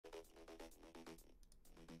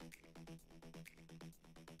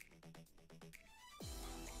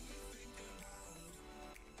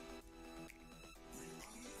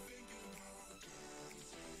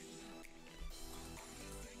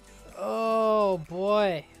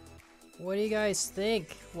do you guys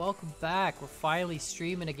think? Welcome back. We're finally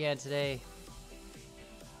streaming again today.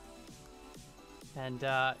 And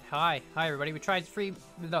hi everybody. We tried we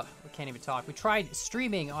can't even talk. We tried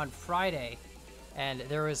streaming on Friday, and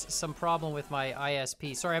there was some problem with my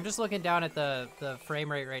ISP. Sorry, I'm just looking down at the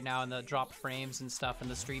frame rate right now and the dropped frames and stuff and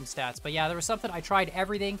the stream stats. But yeah, there was something. I tried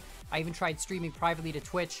everything. I even tried streaming privately to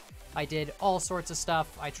Twitch. I did all sorts of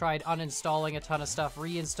stuff. I tried uninstalling a ton of stuff,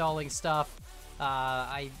 reinstalling stuff.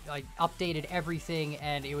 I updated everything,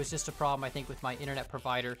 and it was just a problem, I think, with my internet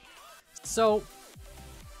provider. So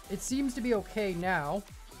it seems to be okay now.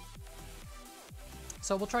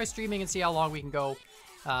 So we'll try streaming and see how long we can go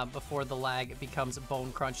before the lag becomes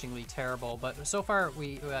bone-crunchingly terrible. But so far,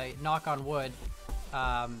 we knock on wood,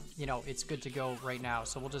 you know, it's good to go right now.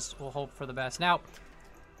 So we'll hope for the best. Now,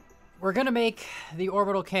 we're gonna make the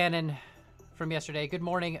orbital cannon from yesterday. Good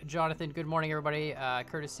morning, Jonathan. Good morning, everybody.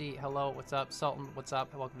 Courtesy, hello. What's up? Sultan, what's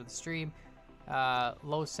up? Welcome to the stream.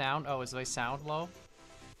 Low sound. Oh, is my sound low?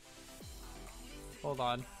 Hold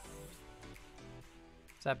on.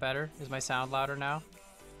 Is that better? Is my sound louder now?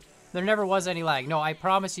 There never was any lag. No, I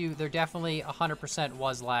promise you, there definitely 100%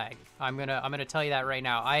 was lag. I'm gonna tell you that right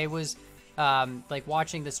now. I was like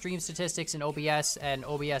watching the stream statistics in OBS, and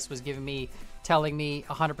OBS was telling me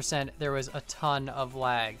 100% there was a ton of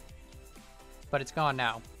lag. But it's gone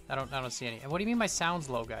now. I don't see any. And what do you mean my sound's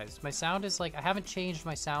low, guys? My sound is like, I haven't changed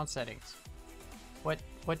my sound settings. What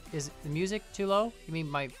is the music too low? You mean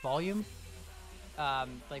my volume?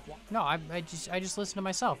 Like, no, I just listen to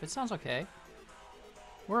myself. It sounds okay.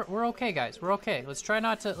 We're okay, guys. We're okay. Let's try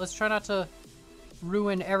not to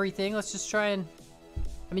ruin everything. Let's just try and,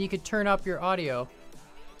 I mean, you could turn up your audio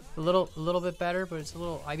a little bit better, but it's a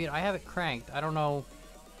little, I mean, I have it cranked. I don't know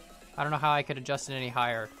how I could adjust it any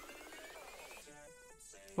higher.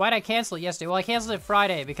 Why'd I cancel it yesterday? Well, I canceled it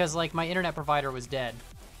Friday because, like, my internet provider was dead.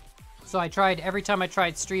 So every time I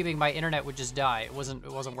tried streaming, my internet would just die. It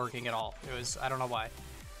wasn't working at all. It was, I don't know why.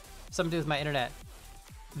 Something to do with my internet.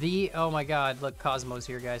 Oh my god, look, Cosmo's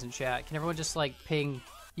here, guys, in chat. Can everyone just, like, ping?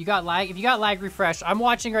 You got lag? If you got lag, refresh. I'm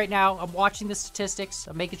watching right now. I'm watching the statistics.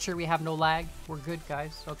 I'm making sure we have no lag. We're good,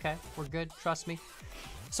 guys. Okay? We're good. Trust me.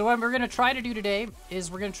 So what we're going to try to do today is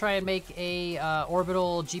we're going to try and make a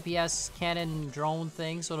orbital GPS cannon drone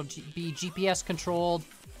thing. So it'll be GPS controlled.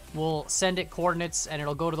 We'll send it coordinates, and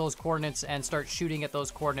it'll go to those coordinates and start shooting at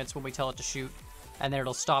those coordinates when we tell it to shoot. And then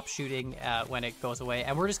it'll stop shooting when it goes away.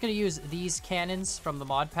 And we're just going to use these cannons from the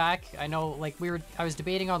mod pack. I know, like, I was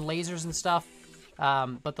debating on lasers and stuff.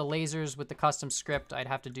 But the lasers with the custom script, I'd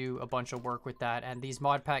have to do a bunch of work with that. And these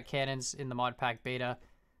mod pack cannons in the mod pack beta,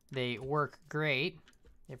 they work great.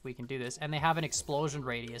 If we can do this, and they have an explosion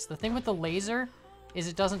radius. The thing with the laser is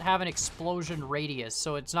it doesn't have an explosion radius,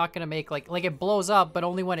 so it's not gonna make like it blows up, but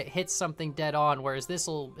only when it hits something dead on, whereas this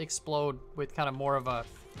will explode with kind of more of a,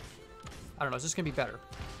 I don't know, it's just gonna be better.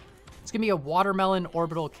 It's gonna be a watermelon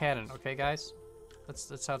orbital cannon, okay, guys?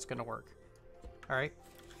 That's how it's gonna work. All right.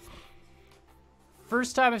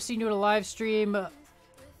 First time I've seen you in a live stream.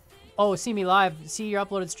 Oh, see me live. See your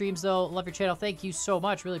uploaded streams though. Love your channel. Thank you so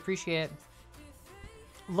much. Really appreciate it.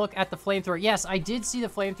 Look at the flamethrower. Yes, I did see the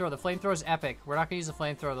flamethrower. The flamethrower is epic. We're not gonna use the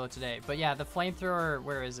flamethrower though today. But yeah, the flamethrower,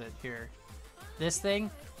 where is it? Here. This thing,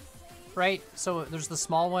 right? So there's the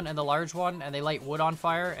small one and the large one, and they light wood on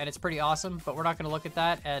fire, and it's pretty awesome, but we're not gonna look at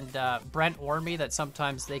that. And Brent warned me that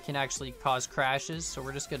sometimes they can actually cause crashes, so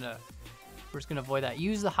we're just gonna avoid that.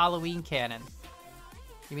 Use the Halloween cannon.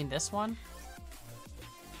 You mean this one?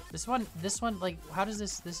 This one, like, how does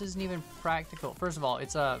this isn't even practical. First of all,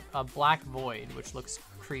 it's a black void, which looks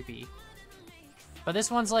creepy. But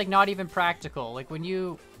this one's, like, not even practical. Like, when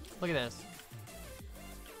you, look at this.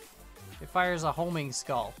 It fires a homing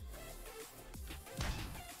skull.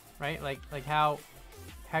 Right? Like how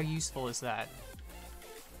useful is that?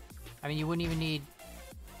 I mean, you wouldn't even need,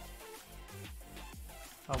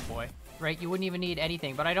 oh boy. Right, you wouldn't even need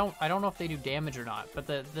anything, but I don't know if they do damage or not. But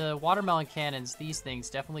the watermelon cannons, these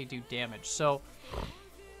things definitely do damage. So,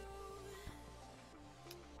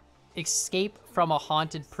 escape from a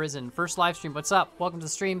haunted prison. First live stream. What's up? Welcome to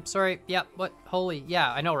the stream. Sorry. Yep. What? Holy.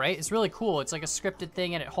 Yeah, I know, right? It's really cool. It's like a scripted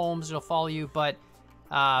thing, and it homes. It'll follow you. But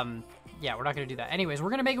yeah, we're not gonna do that. Anyways,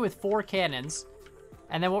 we're gonna make it with 4 cannons.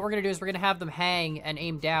 And then what we're going to do is we're going to have them hang and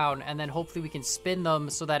aim down, and then hopefully we can spin them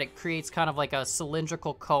so that it creates kind of like a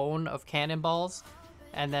cylindrical cone of cannonballs.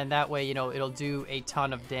 And then that way, you know, it'll do a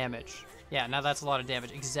ton of damage. Yeah, now that's a lot of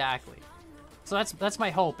damage. Exactly. So that's my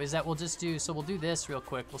hope, is that we'll just do, so we'll do this real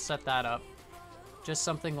quick. We'll set that up. Just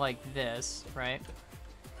something like this, right?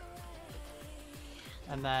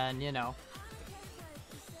 And then, you know.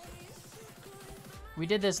 We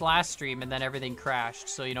did this last stream and then everything crashed.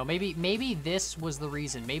 So, you know, maybe this was the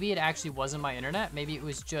reason. Maybe it actually wasn't my internet. Maybe it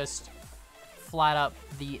was just flat up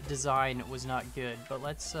the design was not good. But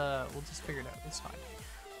let's, we'll just figure it out. It's fine.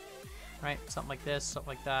 Right? Something like this, something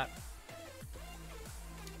like that.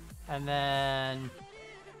 And then...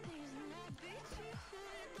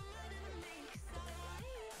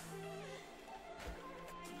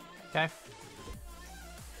 Okay.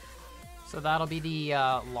 So that'll be the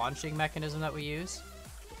launching mechanism that we use.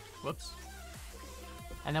 Whoops.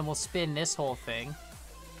 And then we'll spin this whole thing.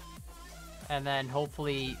 And then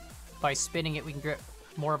hopefully by spinning it we can get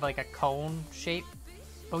more of like a cone shape.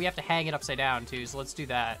 But we have to hang it upside down too, so let's do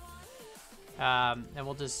that. And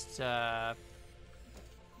we'll just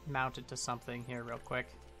mount it to something here real quick.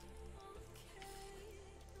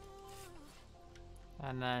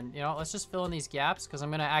 And then, you know, let's just fill in these gaps because I'm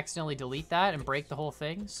going to accidentally delete that and break the whole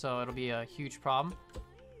thing. So it'll be a huge problem.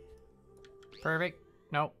 Perfect.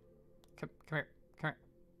 Nope. Come here. Come here.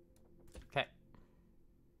 Okay.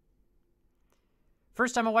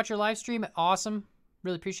 First time I watch your live stream. Awesome.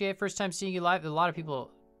 Really appreciate it. First time seeing you live. A lot of people...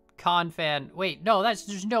 Con fan. Wait, no,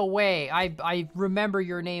 there's no way. I remember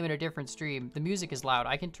your name in a different stream. The music is loud.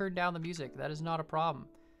 I can turn down the music. That is not a problem.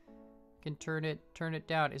 I can turn it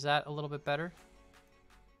down. Is that a little bit better?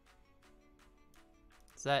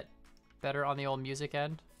 Is that better on the old music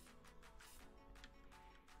end?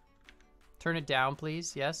 Turn it down,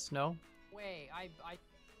 please. Yes, no. Wait,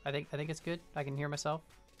 I think it's good. I can hear myself.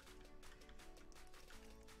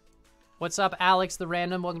 What's up, Alex the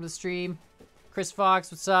Random? Welcome to the stream. Chris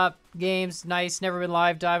Fox, what's up? Games, nice. Never been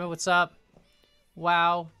live. Diamond, what's up?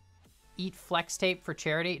 Wow. Eat flex tape for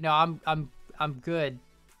charity? No, I'm good.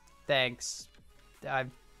 Thanks.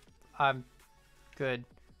 I'm good.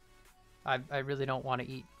 I really don't want to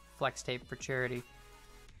eat flex tape for charity.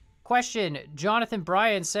 Question. Jonathan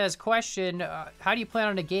Bryan says, question, how do you plan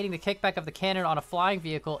on negating the kickback of the cannon on a flying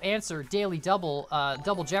vehicle? Answer, daily double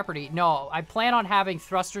jeopardy. No, I plan on having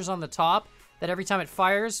thrusters on the top that every time it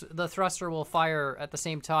fires, the thruster will fire at the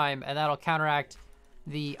same time, and that'll counteract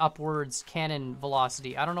the upwards cannon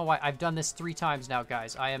velocity. I don't know why. I've done this 3 times now,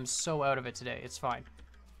 guys. I am so out of it today. It's fine.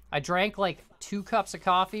 I drank like 2 cups of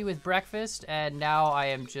coffee with breakfast, and now I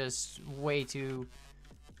am just way too...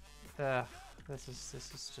 This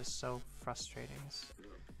is just so frustrating. This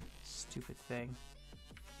stupid thing.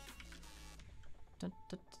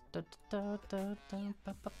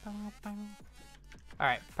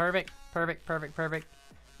 Alright, perfect.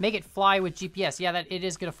 Make it fly with GPS. Yeah, it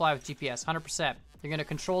is going to fly with GPS, 100%. You're going to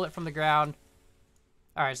control it from the ground.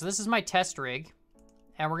 Alright, so this is my test rig.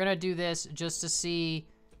 And we're going to do this just to see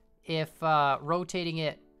if rotating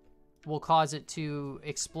it will cause it to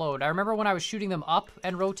explode. I remember when I was shooting them up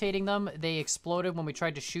and rotating them, they exploded when we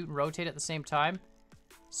tried to shoot and rotate at the same time.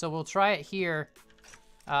 So we'll try it here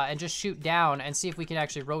and just shoot down and see if we can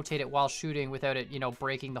actually rotate it while shooting without it, you know,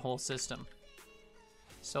 breaking the whole system.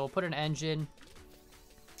 So we'll put an engine,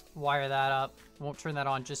 wire that up. Won't turn that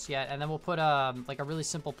on just yet. And then we'll put like a really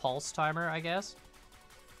simple pulse timer, I guess.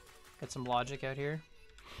 Get some logic out here.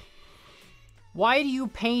 Why do you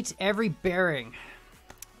paint every bearing?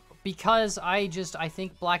 Because I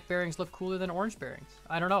think black bearings look cooler than orange bearings.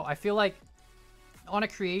 I don't know. I feel like on a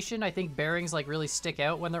creation, I think bearings like really stick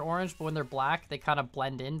out when they're orange, but when they're black, they kind of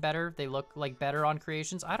blend in better. They look like better on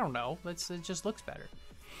creations. I don't know. It just looks better.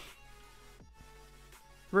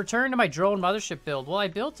 Return to my drone mothership build. Well, I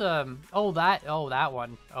built that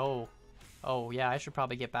one. Oh yeah, I should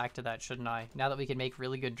probably get back to that, shouldn't I? Now that we can make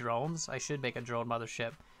really good drones, I should make a drone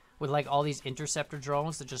mothership with like all these interceptor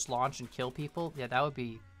drones that just launch and kill people. Yeah, that would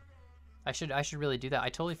be... I should really do that. I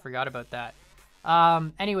totally forgot about that.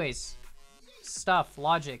 Anyways, stuff,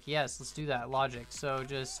 logic. Yes, let's do that. Logic. So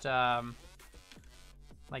just like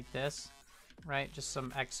this, right? Just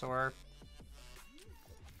some XOR.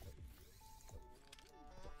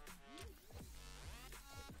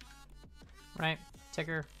 Right,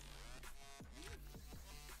 ticker.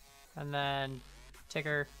 And then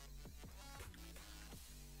ticker.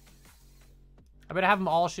 I'm gonna have them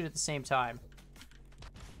all shoot at the same time.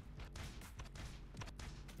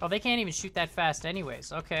 Oh, they can't even shoot that fast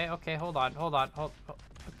anyways. Okay, hold on.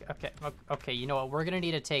 Okay, you know what? We're gonna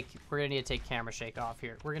need to take camera shake off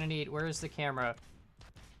here. Where's the camera?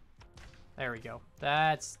 There we go.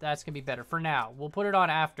 That's gonna be better for now. We'll put it on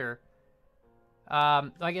after.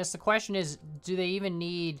 I guess the question is, do they even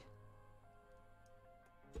need...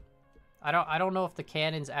 I don't know if the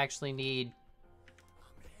cannons actually need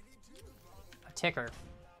a ticker.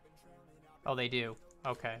 Oh, they do.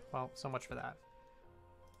 Okay, well, so much for that.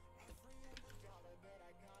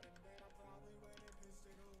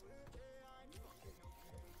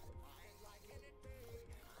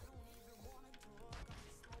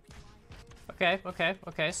 Okay, okay,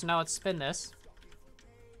 okay. So now let's spin this.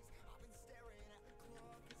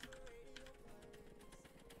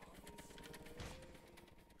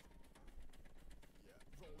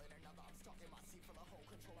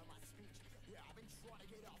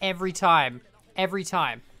 Every time. Every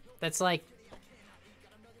time. That's like...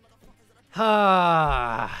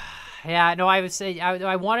 yeah, no, I would say...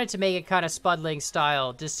 I wanted to make it kind of Spudling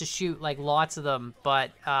style, just to shoot, like, lots of them,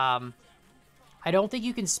 but, I don't think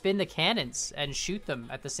you can spin the cannons and shoot them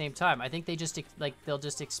at the same time. I think they just, like, they'll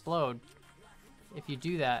just explode if you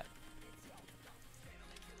do that.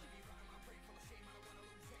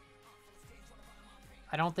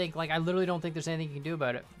 I don't think, like, I literally don't think there's anything you can do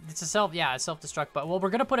about it. It's a self-destruct button. Well, we're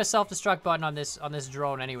gonna put a self-destruct button on this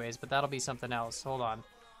drone anyways, but that'll be something else. Hold on.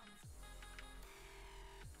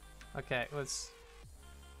 Okay, let's...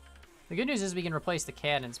 The good news is we can replace the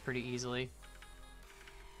cannons pretty easily.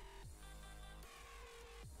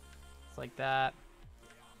 It's like that.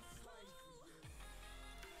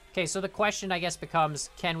 Okay, so the question, I guess, becomes,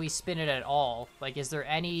 can we spin it at all? Like, is there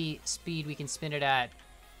any speed we can spin it at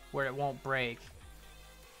where it won't break?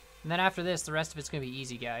 And then after this, the rest of it's going to be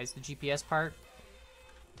easy, guys. The GPS part.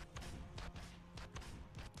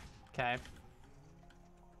 Okay.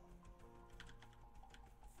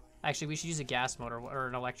 Actually, we should use a gas motor or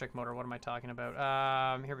an electric motor. What am I talking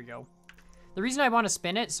about? Here we go. The reason I want to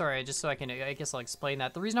spin it, sorry, just so I guess I'll explain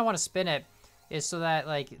that. The reason I want to spin it is so that,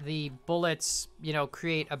 like, the bullets, you know,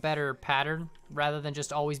 create a better pattern rather than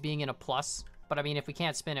just always being in a plus. But, I mean, if we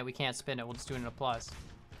can't spin it, we can't spin it. We'll just do it in a plus.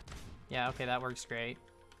 Yeah, okay, that works great.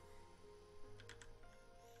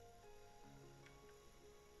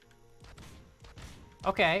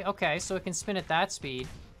 Okay, okay, so it can spin at that speed.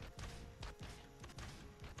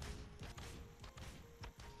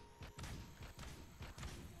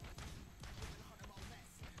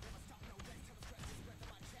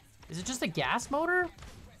 Is it just a gas motor?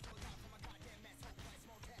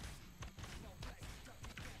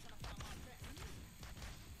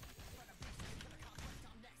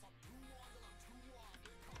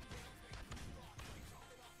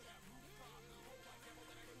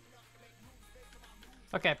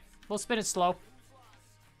 Okay, we'll spin it slow.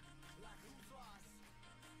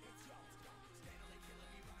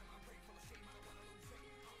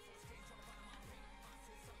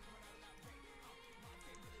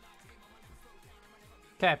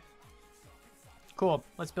 Okay. Cool.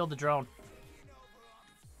 Let's build the drone.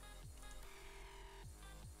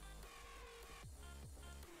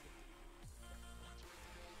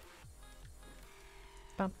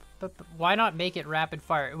 Why not make it rapid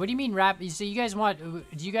fire? What do you mean so you guys want,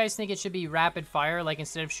 do you guys think it should be rapid fire? Like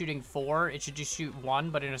instead of shooting 4, it should just shoot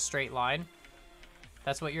 1, but in a straight line?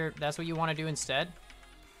 That's what you want to do instead?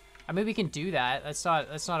 I mean, we can do that. That's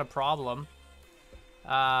not a problem.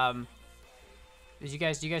 Do you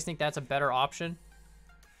guys think that's a better option?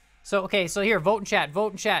 So, okay, so here, vote in chat,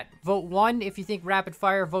 vote in chat. Vote 1 if you think rapid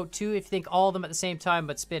fire, vote 2 if you think all of them at the same time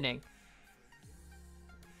but spinning.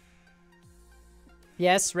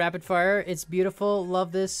 Yes, rapid fire, it's beautiful.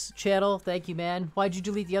 Love this channel. Thank you, man. Why'd you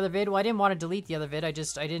delete the other vid? Well, I didn't want to delete the other vid. I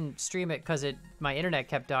didn't stream it because my internet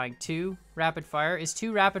kept dying. 2 rapid fire. Is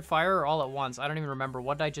 2 rapid fire or all at once? I don't even remember.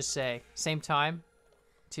 What did I just say? Same time?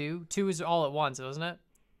 2? 2 is all at once, wasn't it?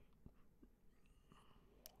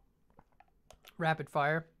 Rapid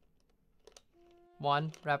fire.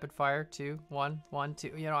 1, rapid fire, 2, 1, 1,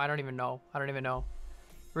 2. You know, I don't even know. I don't even know.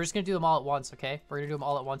 We're just gonna do them all at once, okay? We're gonna do them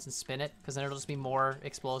all at once and spin it, because then it'll just be more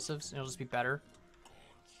explosives and it'll just be better.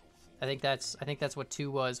 I think that's what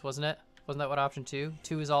 2 was, wasn't it? Wasn't that what option 2?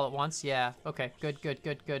 2 is all at once? Yeah. Okay, good, good,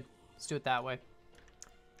 good, good. Let's do it that way.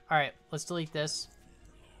 Alright, let's delete this.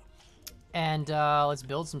 And let's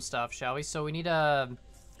build some stuff, shall we? So we need a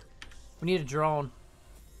drone.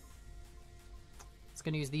 It's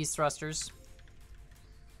gonna use these thrusters.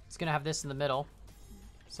 It's gonna have this in the middle.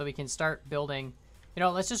 So we can start building. You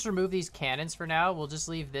know, let's just remove these cannons for now. We'll just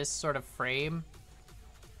leave this sort of frame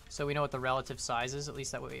so we know what the relative size is. At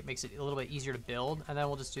least that way it makes it a little bit easier to build. And then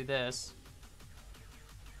we'll just do this.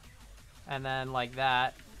 And then like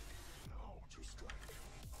that.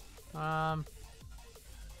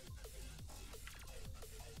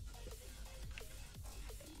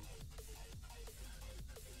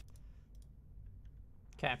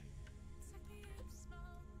 Okay.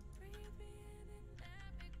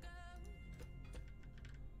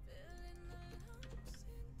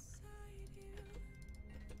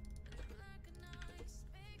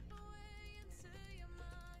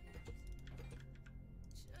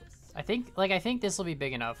 I think this will be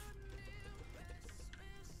big enough.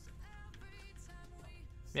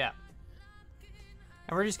 Yeah.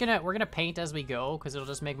 And we're gonna paint as we go because it'll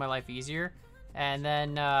just make my life easier. And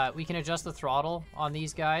then we can adjust the throttle on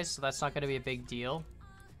these guys, so that's not gonna be a big deal.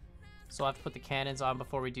 So I'll have to put the cannons on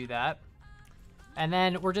before we do that. And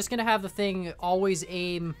then we're just gonna have the thing always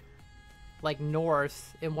aim like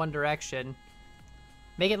north in one direction.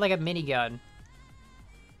 Make it like a minigun.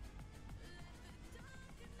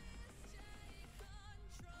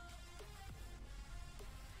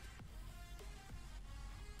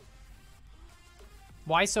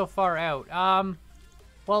 Why so far out?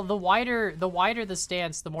 Well, the wider the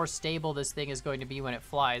stance, the more stable this thing is going to be when it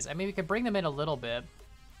flies. I mean, we could bring them in a little bit.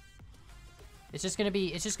 It's just gonna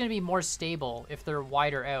be more stable if they're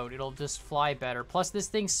wider out. It'll just fly better. Plus, this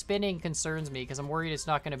thing spinning concerns me because I'm worried it's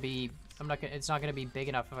not gonna be big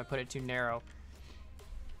enough if I put it too narrow.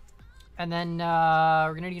 And then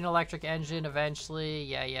we're gonna need an electric engine eventually.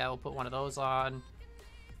 Yeah, we'll put one of those on.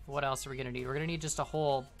 What else are we gonna need? We're gonna need just a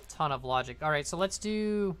whole ton of logic. All right, so let's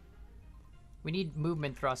do. We need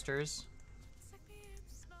movement thrusters,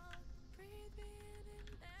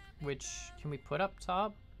 which can we put up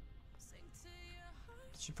top?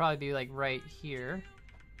 Should probably be like right here.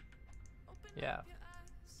 Yeah.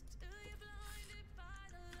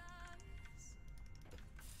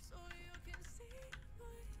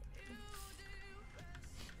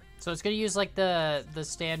 So it's gonna use like the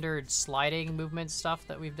standard sliding movement stuff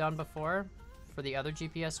that we've done before for the other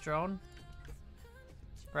GPS drone.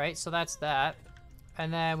 Right, so that's that.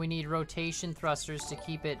 And then we need rotation thrusters to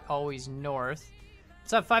keep it always north.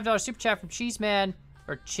 What's up, $5 super chat from Cheeseman.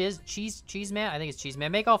 Or Cheeseman? I think it's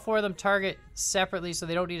Cheeseman. Make all 4 of them target separately so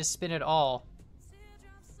they don't need to spin at all.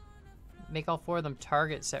 Make all 4 of them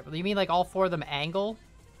target separately. You mean like all 4 of them angle?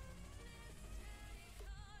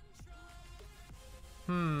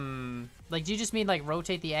 Like, do you just mean like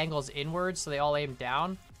rotate the angles inwards so they all aim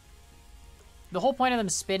down? The whole point of them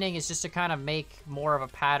spinning is just to kind of make more of a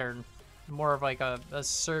pattern. More of like a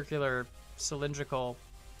circular, cylindrical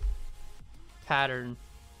pattern.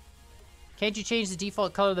 Can't you change the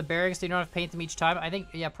default color of the bearings so you don't have to paint them each time? I think,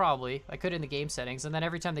 yeah, probably. I could in the game settings. And then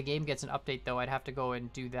every time the game gets an update, though, I'd have to go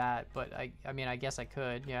and do that. But, I mean, I guess I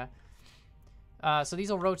could, yeah. So these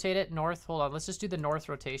will rotate it north. Hold on, let's just do the north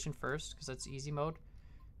rotation first, because that's easy mode.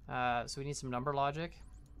 So we need some number logic.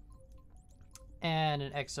 And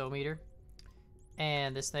an exometer.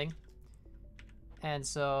 And this thing. And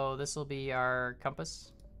so this will be our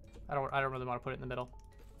compass. I don't really want to put it in the middle.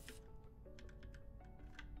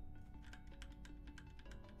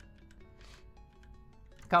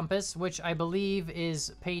 Compass, which I believe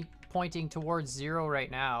is pointing towards 0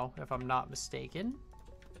 right now, if I'm not mistaken.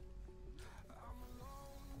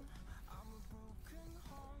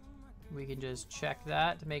 We can just check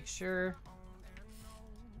that to make sure.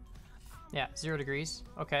 Yeah, 0 degrees.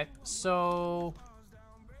 Okay, so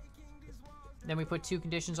then we put 2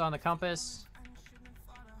 conditions on the compass.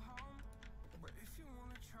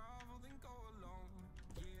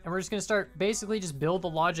 And we're just gonna start basically just build the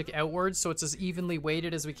logic outwards so it's as evenly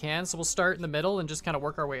weighted as we can. So we'll start in the middle and just kind of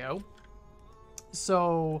work our way out.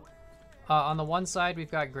 So on the one side we've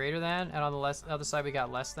got greater than, and on the other side we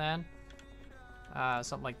got less than.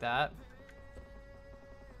 Something like that.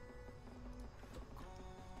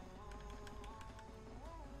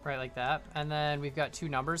 Right, like that. And then we've got 2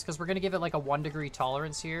 numbers because we're gonna give it like a 1 degree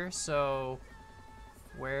tolerance here. So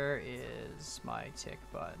where is my tick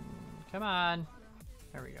button? Come on.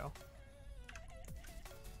 There we go.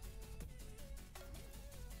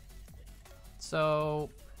 So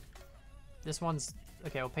this one's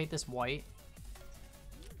okay. We'll paint this white,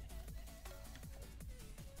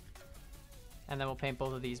 and then we'll paint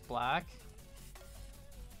both of these black.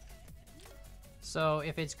 So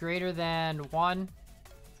if it's greater than 1,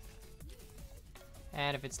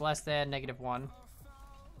 and if it's less than -1,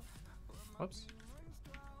 whoops.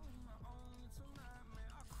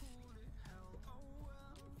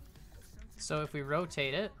 So if we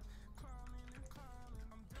rotate it,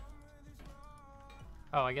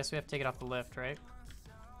 oh, I guess we have to take it off the lift, right?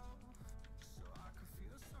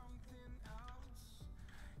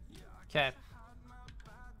 Okay.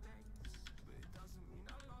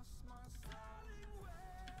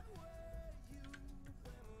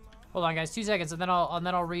 Hold on, guys, 2 seconds, and then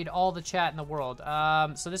I'll read all the chat in the world.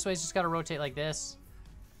 So this way, it's just got to rotate like this,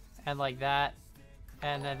 and like that,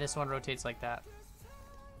 and then this one rotates like that.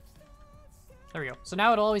 There we go. So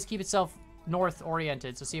now it'll always keep itself north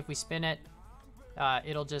oriented. So see if we spin it,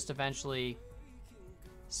 it'll just eventually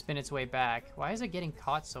spin its way back. Why is it getting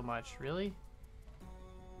caught so much? Really?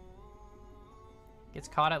 Gets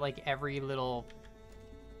caught at like every little...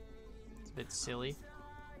 It's a bit silly.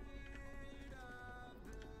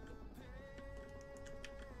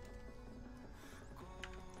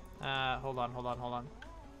 Hold on, hold on, hold on.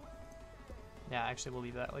 Yeah, actually, we'll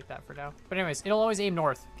leave that like that for now. But anyways, it'll always aim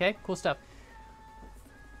north. Okay, cool stuff.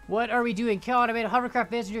 What are we doing? Cal, I made a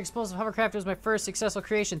hovercraft messenger explosive hovercraft. It was my first successful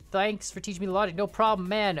creation. Thanks for teaching me the logic. No problem,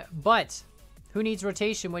 man. But who needs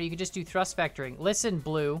rotation when you can just do thrust vectoring? Listen,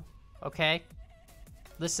 Blue. Okay?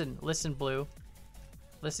 Listen, Blue.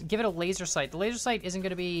 Listen, give it a laser sight. The laser sight isn't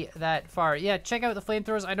going to be that far. Yeah, check out the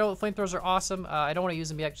flamethrowers. I know the flamethrowers are awesome. I don't want to use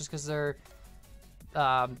them yet just because they're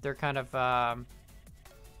kind of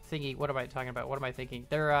thingy. What am I talking about? What am I thinking?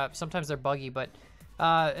 They're sometimes they're buggy, but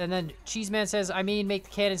and then Cheeseman says, I mean, make the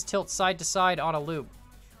cannons tilt side to side on a loop.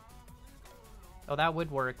 Oh, that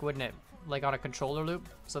would work, wouldn't it? Like on a controller loop,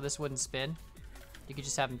 so this wouldn't spin. You could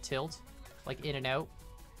just have them tilt, like in and out.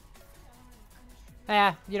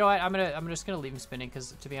 You know what? I'm just gonna leave them spinning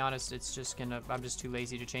because, to be honest, it's just gonna. I'm just too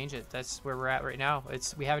lazy to change it. That's where we're at right now.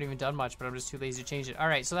 We haven't even done much, but I'm just too lazy to change it. All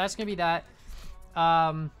right, so that's gonna be that.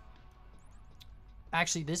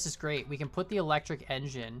 Actually, this is great. We can put the electric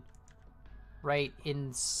engine right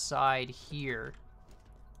inside here,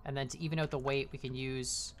 and then to even out the weight, we can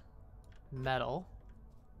use metal.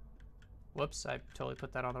 Whoops, I totally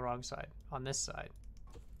put that on the wrong side. On this side.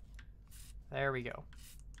 There we go.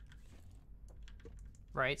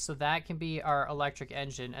 Right, so that can be our electric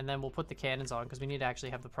engine, and then we'll put the cannons on because we need to actually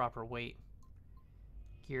have the proper weight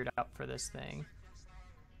geared up for this thing.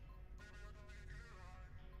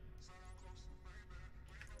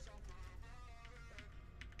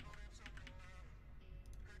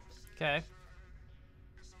 Okay.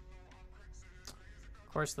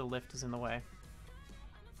 Of course the lift is in the way.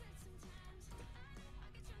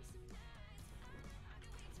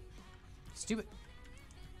 Stupid.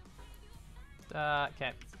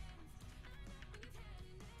 Okay.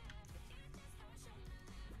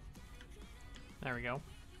 There we go.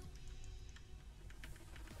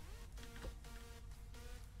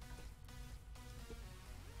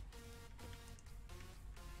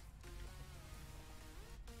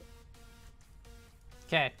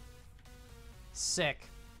 Okay. Sick.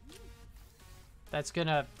 That's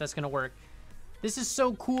gonna work. This is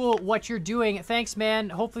so cool what you're doing. Thanks, man.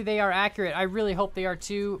 Hopefully they are accurate. I really hope they are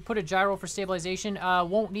too. Put a gyro for stabilization.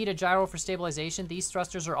 Won't need a gyro for stabilization. These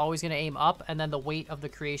thrusters are always going to aim up, and then the weight of the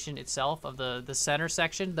creation itself, of the center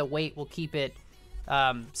section, the weight will keep it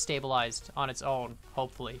stabilized on its own,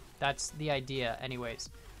 hopefully. That's the idea anyways.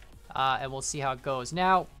 And we'll see how it goes.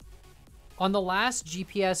 Now, on the last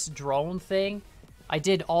GPS drone thing, I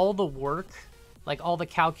did all the work, like all the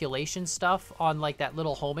calculation stuff on like that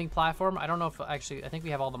little homing platform. I don't know if actually, I think we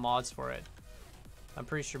have all the mods for it. I'm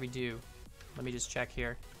pretty sure we do. Let me just check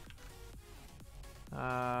here.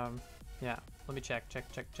 Yeah, let me check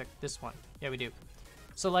this one. Yeah, we do.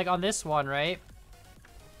 So like on this one, right?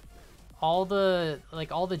 All the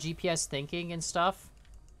GPS thinking and stuff,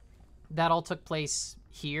 that all took place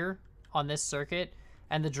here on this circuit,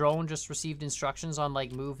 and the drone just received instructions on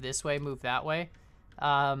like move this way, move that way.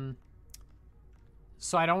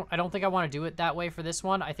 So I don't think I want to do it that way for this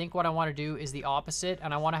one. I think what I want to do is the opposite,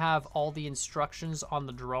 and I want to have all the instructions on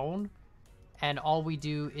the drone, and all we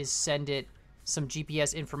do is send it some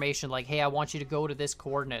GPS information like, hey, I want you to go to this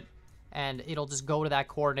coordinate, and it'll just go to that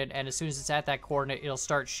coordinate, and as soon as it's at that coordinate, it'll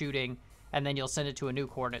start shooting, and then you'll send it to a new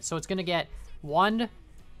coordinate. So it's going to get one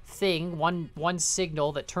thing, one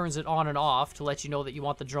signal that turns it on and off to let you know that you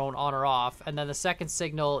want the drone on or off, and then the second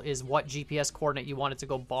signal is what GPS coordinate you want it to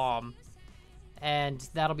go bomb. And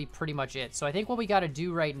that'll be pretty much it. So I think what we got to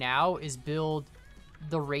do right now is build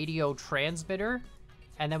the radio transmitter,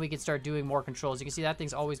 and then we can start doing more controls. You can see that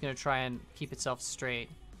thing's always going to try and keep itself straight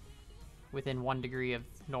within 1 degree of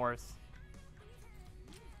north.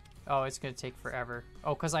 Oh, it's going to take forever.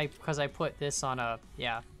 Oh, because I put this on a...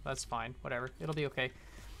 Yeah, that's fine. Whatever. It'll be okay.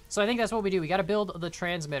 So I think that's what we do. We got to build the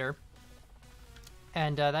transmitter,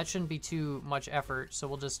 and that shouldn't be too much effort. So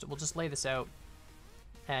we'll just lay this out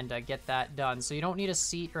and get that done. So you don't need a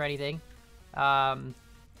seat or anything. All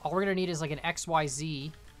we're gonna need is like an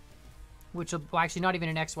XYZ, which will, well, actually not even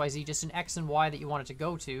an XYZ, just an X and Y that you want it to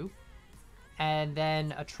go to, and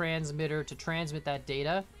then a transmitter to transmit that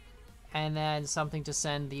data, and then something to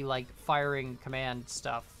send the like firing command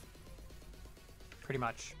stuff. Pretty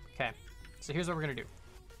much. Okay, so here's what we're gonna do.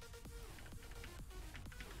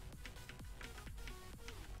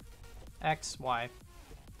 X, Y.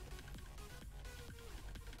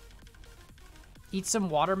 Eat some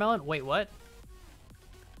watermelon? Wait, what?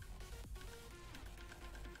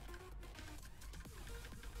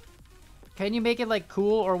 Can you make it like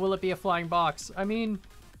cool, or will it be a flying box? I mean,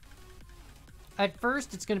 at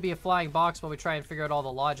first it's going to be a flying box while we try and figure out all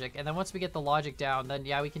the logic, and then once we get the logic down, then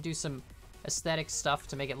yeah, we can do some aesthetic stuff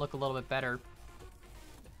to make it look a little bit better.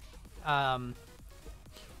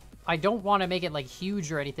 I don't want to make it like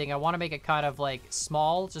huge or anything. I want to make it kind of like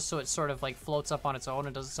small, just so it sort of like floats up on its own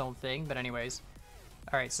and does its own thing. But anyways,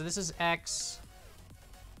 all right, so this is X,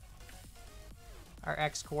 our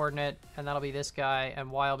X coordinate, and that'll be this guy,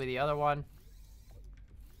 and Y will be the other one.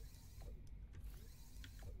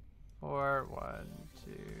 Or 1,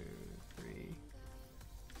 2, 3.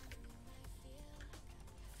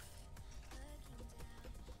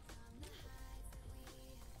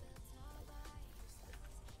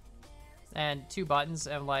 And 2 buttons,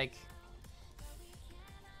 and like,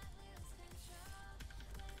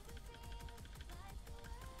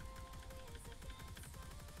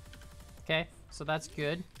 okay, so that's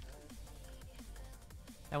good.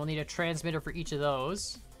 And we'll need a transmitter for each of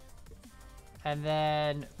those. And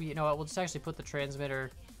then, you know what, we'll just actually put the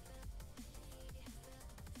transmitter.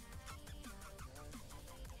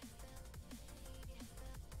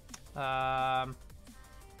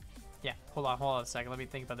 Yeah, hold on a second. Let me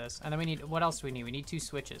think about this. And then we need, what else do we need? We need 2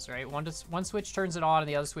 switches, right? One switch turns it on and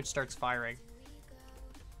the other switch starts firing.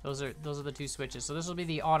 Those are the 2 switches. So this will be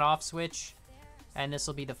the on-off switch, and this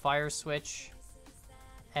will be the fire switch.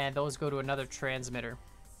 And those go to another transmitter.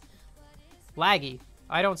 Laggy.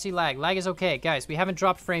 I don't see lag. Lag is okay. Guys, we haven't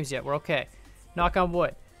dropped frames yet. We're okay. Knock on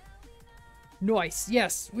wood. Nice.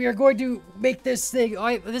 Yes, we are going to make this thing.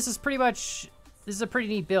 This is pretty much... This is a pretty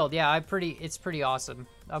neat build. Yeah, it's pretty awesome.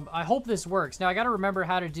 I hope this works. Now, I gotta remember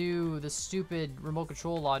how to do the stupid remote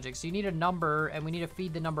control logic. So you need a number, and we need to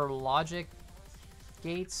feed the number logic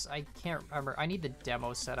gates. I can't remember. I need the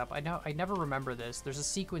demo set up. I never remember this. There's a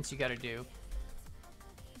sequence you gotta do.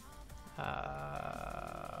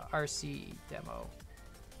 RC demo.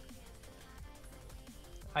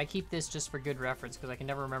 I keep this just for good reference, because I can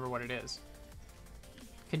never remember what it is.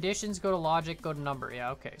 Conditions go to logic, go to number.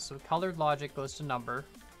 Yeah, okay. So colored logic goes to number.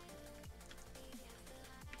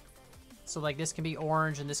 So like this can be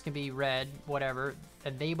orange and this can be red, whatever.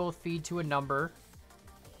 And they both feed to a number.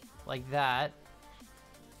 Like that.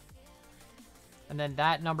 And then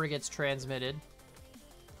that number gets transmitted.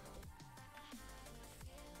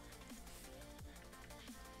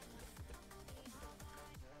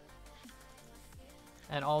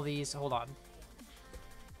 And all these, hold on.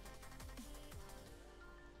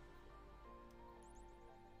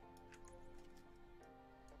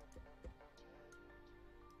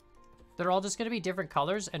 They're all just gonna be different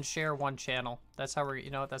colors and share one channel. That's how we're,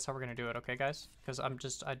 you know, that's how we're gonna do it, okay, guys? Because I'm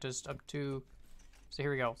too. So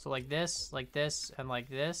here we go. So like this, and like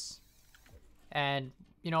this, and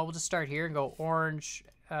you know, we'll just start here and go orange,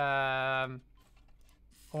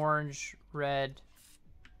 orange, red,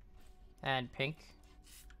 and pink,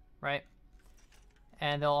 right?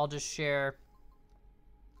 And they'll all just share.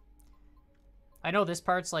 I know this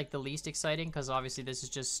part's like the least exciting because obviously this is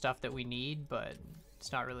just stuff that we need, but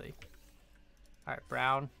it's not really. All right,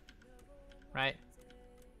 brown, right?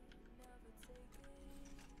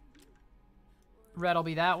 Red will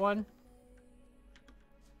be that one.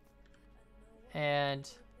 And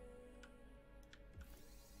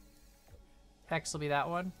X will be that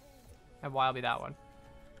one. And Y will be that one.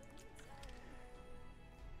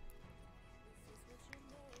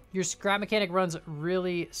 Your scrap mechanic runs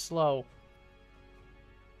really slow.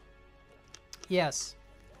 Yes.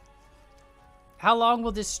 How long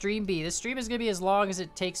will this stream be? This stream is going to be as long as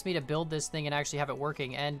it takes me to build this thing and actually have it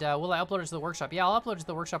working. And will I upload it to the workshop? Yeah, I'll upload it to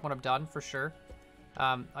the workshop when I'm done, for sure.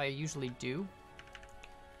 I usually do.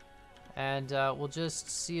 And we'll just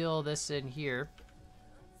seal this in here.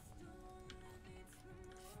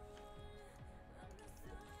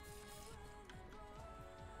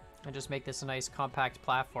 And just make this a nice compact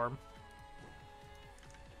platform.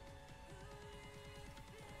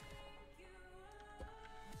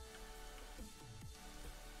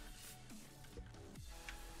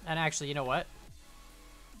 And actually, you know what?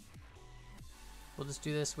 We'll just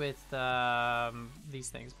do this with these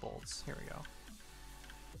things, bolts. Here we go.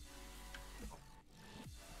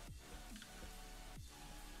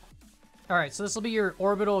 Alright, so this will be your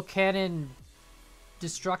orbital cannon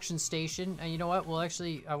destruction station. And you know what? We'll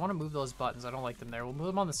actually, I want to move those buttons. I don't like them there. We'll move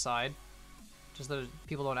them on the side. Just so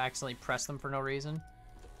people don't accidentally press them for no reason.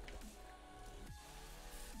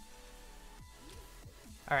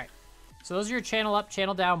 Alright. So those are your channel up,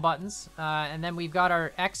 channel down buttons. And then we've got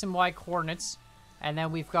our X and Y coordinates. And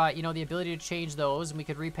then we've got, you know, the ability to change those. And we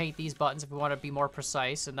could repaint these buttons if we want to be more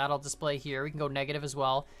precise. And that'll display here. We can go negative as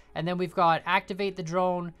well. And then we've got activate the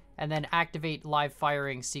drone and then activate live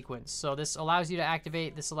firing sequence. So this allows you to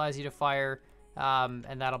activate, this allows you to fire,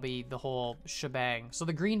 and that'll be the whole shebang. So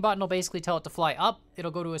the green button will basically tell it to fly up.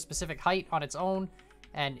 It'll go to a specific height on its own,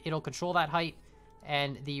 and it'll control that height.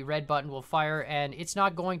 and the red button will fire, and it's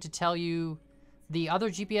not going to tell you. The other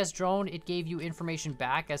GPS drone, it gave you information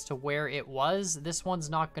back as to where it was. This one's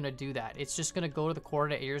not going to do that. It's just going to go to the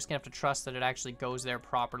coordinate, and you're just going to have to trust that it actually goes there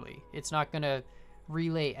properly. It's not going to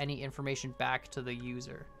relay any information back to the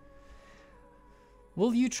user.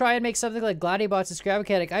 Will you try and make something like Gladibots and Scrap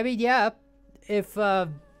Mechanic? I mean, yeah, if it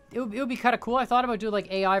would be kind of cool. I thought about doing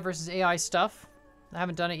like AI versus AI stuff. I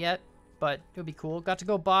haven't done it yet, but it would be cool. Got to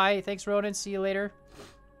go bye. Thanks, Ronan. See you later.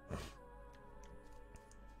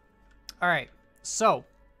 All right. So,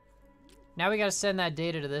 now we gotta send that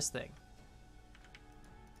data to this thing.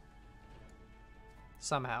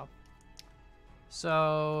 Somehow.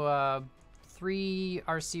 So, 3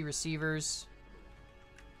 RC receivers.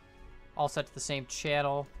 All set to the same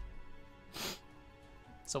channel.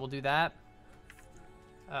 So we'll do that.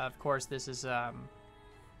 Of course, this is, oh,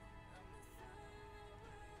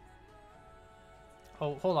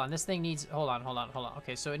 hold on. This thing needs... Hold on.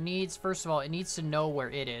 Okay, so it needs... First of all, it needs to know where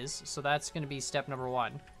it is. So that's going to be step number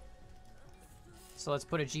 1. So let's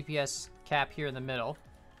put a GPS cap here in the middle.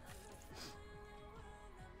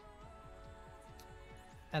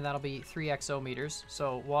 And that'll be 3 exometers.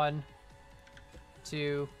 So 1,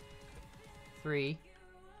 2, 3.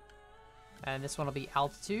 And this one will be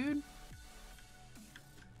altitude.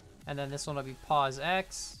 And then this one will be pause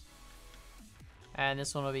X. And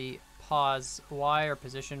this one will be pause Y or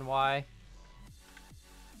position Y.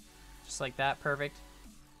 Just like that, perfect.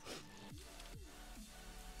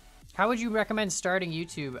 How would you recommend starting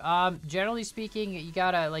YouTube? Generally speaking, you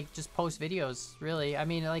gotta like just post videos, really. I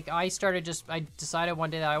mean, like I decided one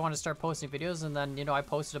day that I want to start posting videos, and then, you know, I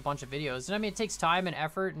posted a bunch of videos. And I mean, it takes time and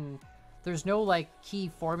effort, and there's no like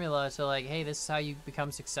key formula to like, hey, this is how you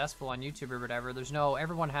become successful on YouTube or whatever. There's no,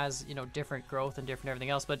 everyone has, you know, different growth and different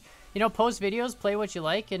everything else. But, you know, post videos, play what you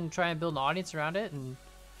like, and try and build an audience around it. And,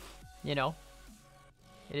 you know,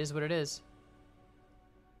 it is what it is.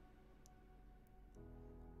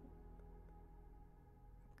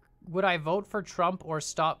 Would I vote for Trump or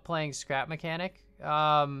stop playing Scrap Mechanic?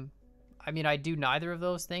 I mean, I do neither of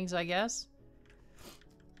those things, I guess.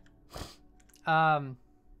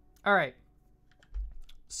 All right,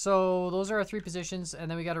 so those are our 3 positions, and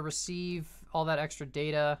then we got to receive all that extra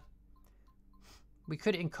data. We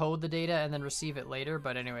could encode the data and then receive it later,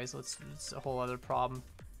 but anyways, it's a whole other problem.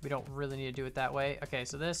 We don't really need to do it that way. Okay,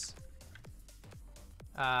 so this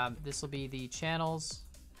will be the channels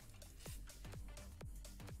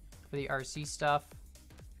for the RC stuff.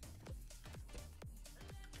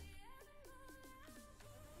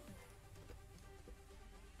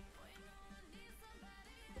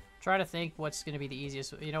 Try to think what's going to be the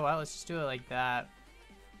easiest. You know what? Let's just do it like that.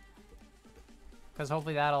 Because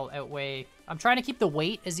hopefully that'll outweigh... I'm trying to keep the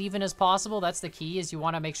weight as even as possible. That's the key, is you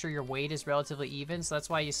want to make sure your weight is relatively even. So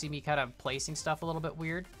that's why you see me kind of placing stuff a little bit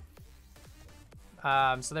weird.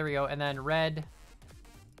 So there we go. And then red.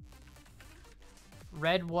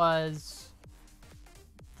 Red was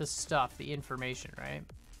the stuff, the information, right?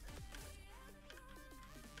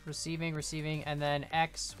 Receiving, and then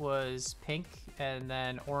X was pink, and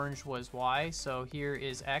then orange was Y. So here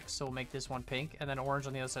is X, so we'll make this one pink, and then orange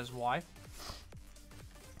on the other side is Y.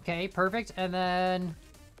 Okay, perfect. And then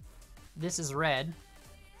this is red.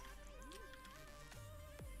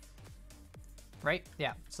 Right?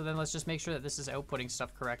 Yeah. So then let's just make sure that this is outputting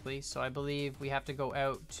stuff correctly. So I believe we have to go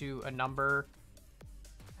out to a number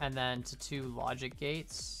and then to 2 logic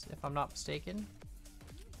gates, if I'm not mistaken.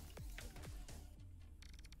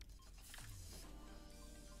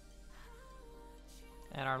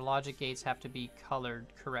 And our logic gates have to be colored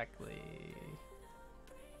correctly.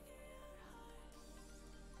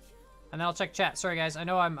 And then I'll check chat. Sorry guys, I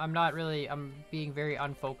know I'm not really, I'm being very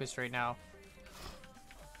unfocused right now.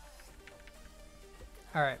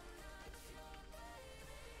 All right.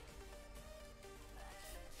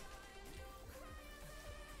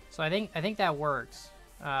 So I think that works.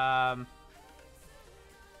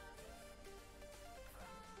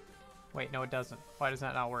 Wait, no, it doesn't. Why does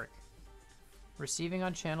that not work? Receiving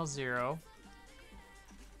on channel 0.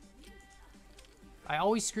 I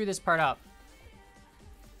always screw this part up.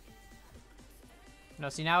 No,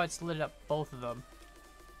 see, now it's lit up both of them.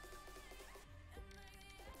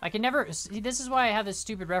 I can never... See, this is why I have this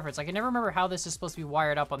stupid reference. I can never remember how this is supposed to be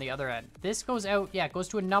wired up on the other end. This goes out... Yeah, it goes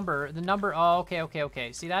to a number. The number... Oh,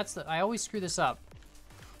 okay. See, that's the... I always screw this up.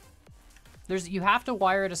 You have to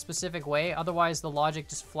wire it a specific way, otherwise the logic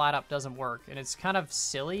just flat up doesn't work. And it's kind of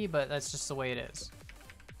silly, but that's just the way it is.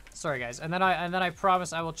 Sorry, guys. And then I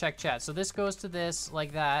promise I will check chat. So this goes to this,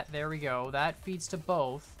 like that. There we go. That feeds to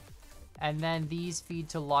both. And then these feed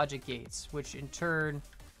to logic gates, which in turn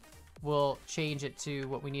will change it to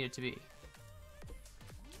what we need it to be.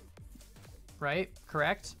 right?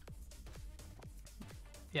 Correct?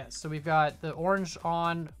 Yes, so we've got the orange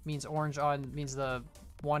on means the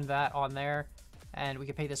one that on there. And we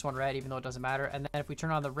can paint this one red even though it doesn't matter. And then if we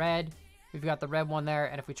turn on the red, we've got the red one there.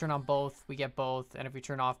 And if we turn on both, we get both. And if we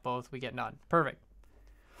turn off both, we get none. Perfect.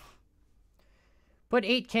 Put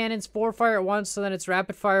 8 cannons, 4 fire at once, so then it's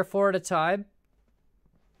rapid fire 4 at a time.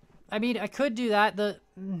 I mean, I could do that. The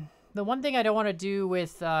one thing I don't want to do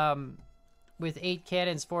with 8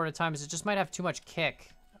 cannons, 4 at a time is it just might have too much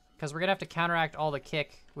kick. Because we're going to have to counteract all the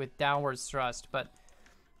kick with downwards thrust. But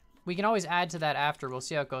we can always add to that after. We'll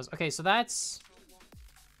see how it goes. Okay, so that's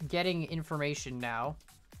getting information now.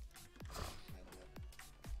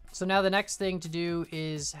 So now the next thing to do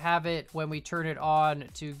is have it, when we turn it on,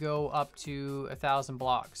 to go up to 1,000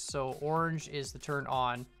 blocks. So orange is the turn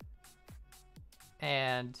on.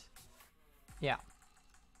 And yeah.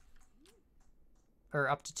 Or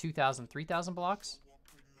up to 2,000, 3,000 blocks?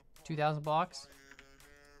 2,000 blocks?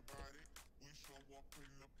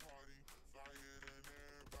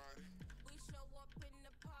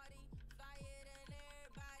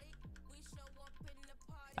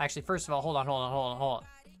 Actually, first of all, hold on.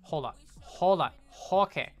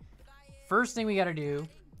 Okay. First thing we gotta do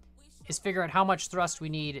is figure out how much thrust we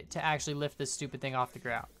need to actually lift this stupid thing off the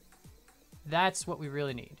ground. That's what we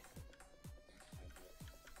really need.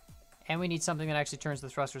 And we need something that actually turns the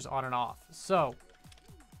thrusters on and off. So,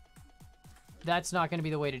 that's not gonna be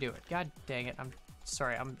the way to do it. God dang it. I'm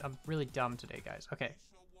sorry. I'm really dumb today, guys. Okay.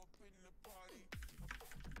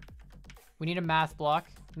 We need a math block.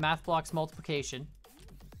 Math block's multiplication.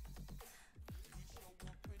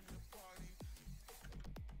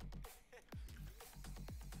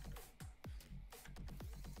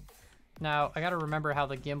 Now, I gotta remember how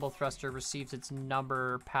the gimbal thruster receives its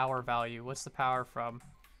number power value. What's the power from?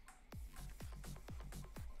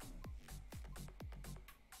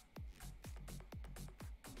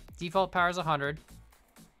 Default power is 100.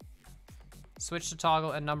 Switch to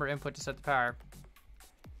toggle and number input to set the power.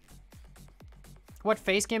 What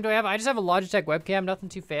face cam do I have? I just have a Logitech webcam, nothing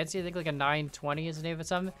too fancy. I think like a 920 is the name of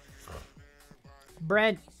something.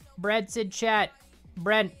 Brent's in chat.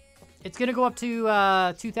 Brent, it's gonna go up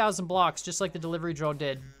to 2,000 blocks, just like the delivery drone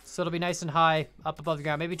did. So it'll be nice and high, up above the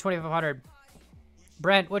ground. Maybe 2,500.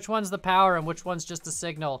 Brent, which one's the power and which one's just the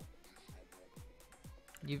signal?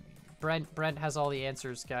 Brent has all the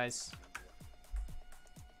answers, guys.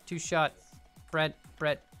 2 shot. Brent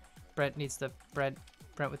needs the Brent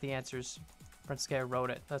with the answers. Brent's guy wrote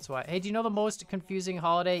it. That's why. Hey, do you know the most confusing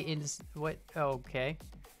holiday in what? Oh, okay.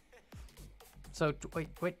 So wait.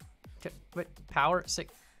 Power sick.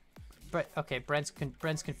 But okay, Brent's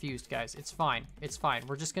confused, guys. It's fine. It's fine.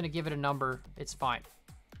 We're just gonna give it a number. It's fine.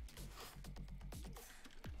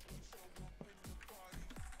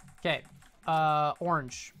 Okay.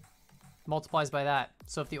 Orange multiplies by that.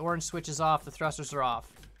 So if the orange switches off, the thrusters are off.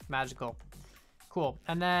 Magical. Cool.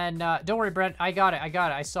 And then don't worry, Brent. I got it.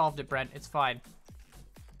 I solved it, Brent. It's fine.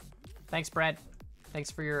 Thanks, Brent.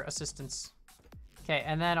 Thanks for your assistance. Okay,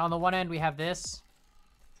 and then on the one end we have this.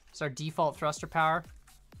 It's our default thruster power.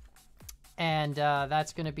 And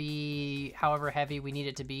that's going to be however heavy we need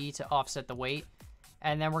it to be to offset the weight.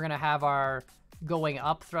 And then we're going to have our going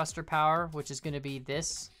up thruster power, which is going to be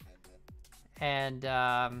this. And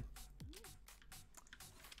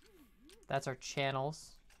that's our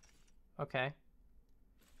channels. Okay.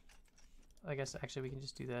 I guess actually we can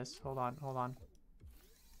just do this. Hold on.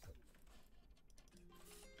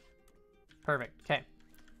 Perfect. Okay.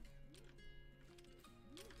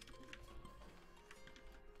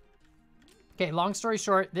 Okay, long story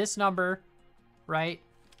short, this number, right,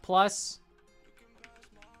 plus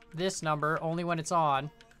this number, only when it's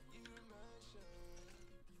on,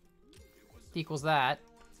 equals that.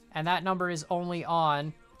 And that number is only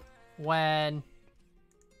on when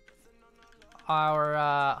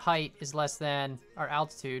our height is less than our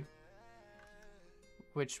altitude,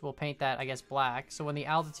 which we'll paint that, I guess, black. So when the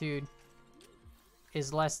altitude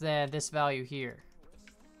is less than this value here.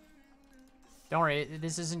 Don't worry,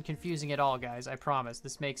 this isn't confusing at all, guys. I promise.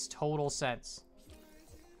 This makes total sense.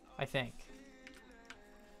 I think.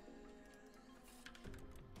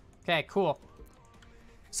 Okay, cool.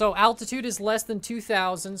 So altitude is less than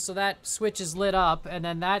 2,000, so that switch is lit up, and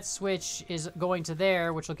then that switch is going to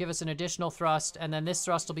there, which will give us an additional thrust, and then this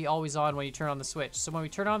thrust will be always on when you turn on the switch. So when we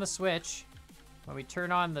turn on the switch, when we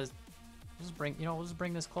turn on the... we'll just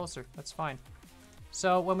bring this closer. That's fine.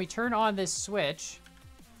 So when we turn on this switch...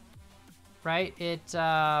 right, it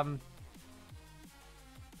does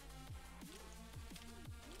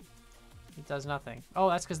nothing. Oh,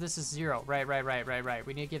 that's because this is 0. Right.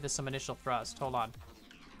 We need to give this some initial thrust. Hold on.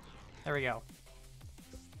 There we go.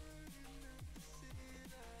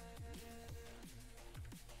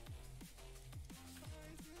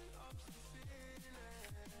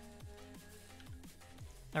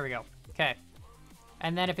 There we go. Okay.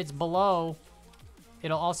 And then if it's below,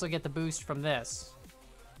 it'll also get the boost from this.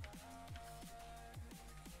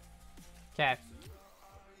 Okay.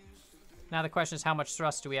 Now the question is, how much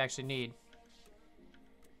thrust do we actually need?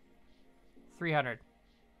 300.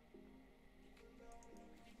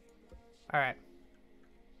 Alright.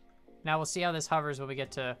 Now we'll see how this hovers when we get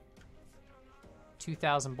to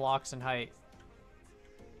 2,000 blocks in height.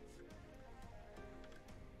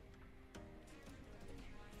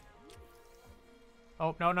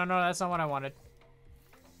 Oh, no, no, no, that's not what I wanted.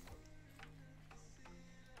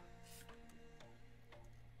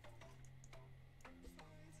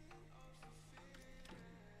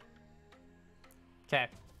 Okay.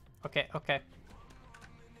 Okay, okay.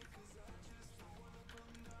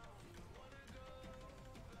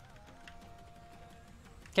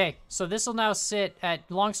 Okay, so this will now sit at,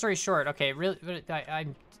 long story short, okay, really,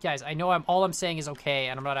 guys, I know all I'm saying is okay,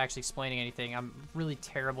 and I'm not actually explaining anything. I'm really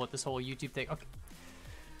terrible at this whole YouTube thing. Okay.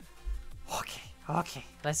 Okay, okay,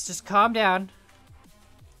 let's just calm down.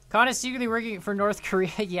 Khan is secretly working for North Korea.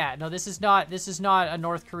 Yeah, no, this is not a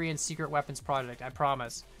North Korean secret weapons project, I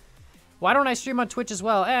promise. Why don't I stream on Twitch as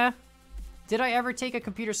well? Did I ever take a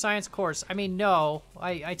computer science course? I mean, no.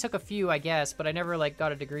 I took a few, I guess, but I never, like,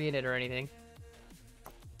 got a degree in it or anything.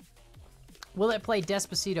 Will it play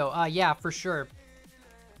Despacito? Yeah, for sure.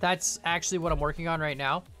 That's actually what I'm working on right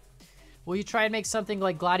now. Will you try and make something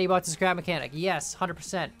like Gladiobot's Scrap Mechanic? Yes,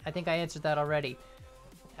 100%. I think I answered that already.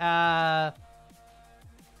 At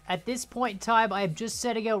this point in time, I'm just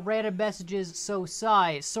sending out random messages, so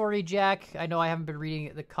sigh. Sorry, Jack. I know I haven't been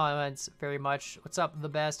reading the comments very much. What's up, the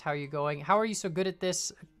best? How are you going? How are you so good at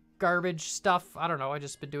this garbage stuff? I don't know. I've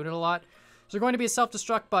just been doing it a lot. Is there going to be a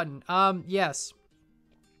self-destruct button? Yes.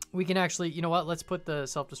 We can actually, you know what? Let's put the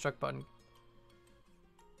self-destruct button.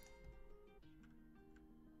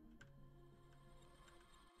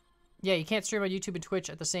 Yeah, you can't stream on YouTube and Twitch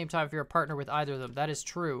at the same time if you're a partner with either of them. That is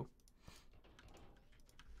true.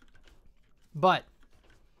 But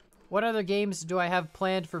what other games do I have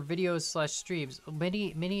planned for videos / streams?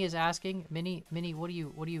 Minnie is asking. Minnie, what are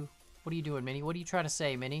you doing, Minnie? What are you trying to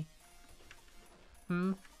say, Minnie?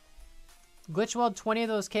 Glitch weld 20 of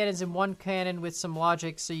those cannons in one cannon with some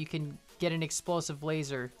logic so you can get an explosive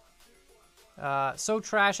laser. So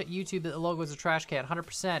trash at YouTube that the logo is a trash can.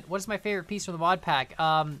 100%. What is my favorite piece from the mod pack?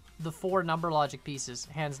 The 4 number logic pieces,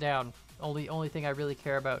 hands down. Only thing I really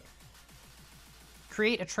care about.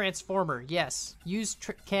 Create a transformer. Yes. Use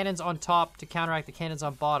cannons on top to counteract the cannons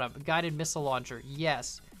on bottom. Guided missile launcher.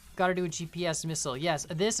 Yes. Gotta do a GPS missile. Yes.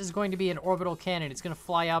 This is going to be an orbital cannon. It's gonna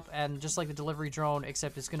fly up and just like the delivery drone,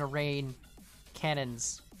 except it's gonna rain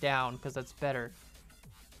cannons down because that's better.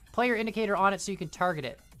 Player indicator on it so you can target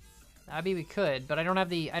it. I mean, we could, but I don't have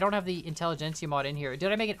the intelligentsia mod in here.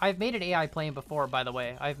 Did I make it? I've made an AI plane before, by the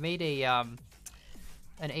way. I've made a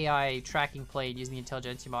an AI tracking plane using the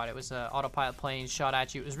intelligentsia mod. It was an autopilot plane shot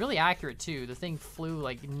at you. It was really accurate too. The thing flew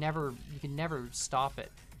like you could never stop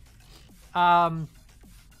it.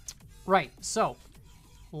 Right. So,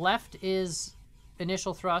 left is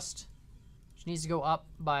initial thrust, which needs to go up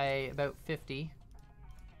by about 50.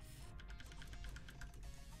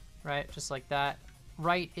 Right, just like that.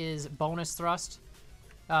 Right is bonus thrust.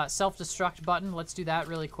 Self-destruct button. Let's do that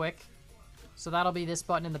really quick. So that'll be this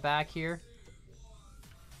button in the back here.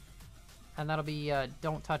 And that'll be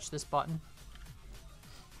don't touch this button.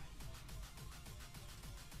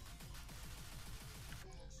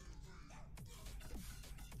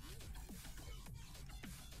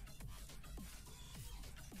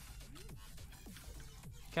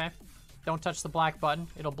 Okay. Don't touch the black button.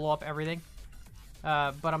 It'll blow up everything.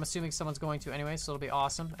 But I'm assuming someone's going to anyway, so it'll be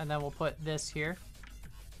awesome. And then we'll put this here.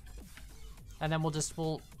 And then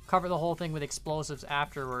we'll cover the whole thing with explosives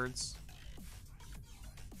afterwards.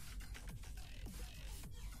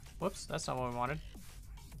 Whoops, that's not what we wanted.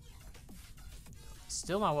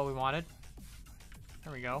 Still not what we wanted.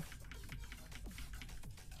 There we go.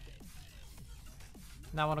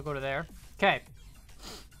 Now I want to go to there. Okay.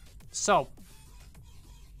 So.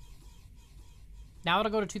 Now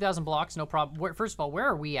it'll go to 2,000 blocks, no problem. First of all, where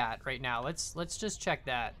are we at right now? Let's just check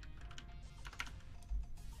that.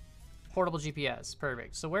 Portable GPS,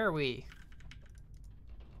 perfect. So where are we?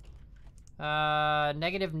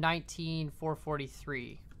 Negative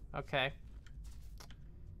 19,443. Okay.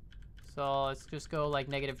 So let's just go like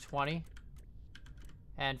negative 20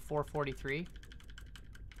 and 443.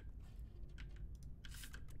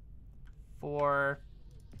 All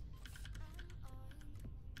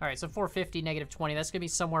right, so 450, negative 20. That's gonna be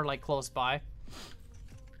somewhere like close by.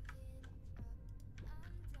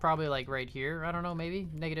 Probably like right here. I don't know, maybe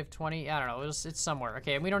negative 20. I don't know. It's somewhere.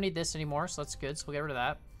 Okay, and we don't need this anymore, so that's good. So we'll get rid of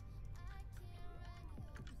that.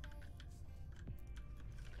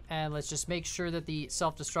 And let's just make sure that the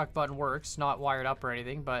self-destruct button works, not wired up or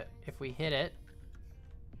anything, but if we hit it,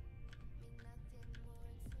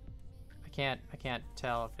 I can't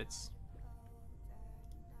tell if it's...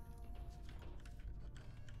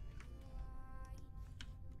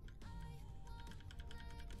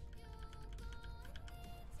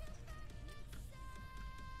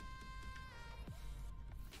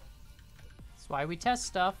 That's why we test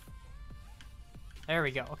stuff. There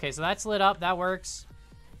we go. Okay, so that's lit up. That works.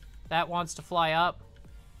 That wants to fly up.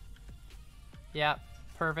 Yeah,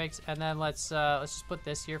 perfect. And then let's just put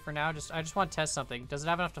this here for now. I just want to test something. Does it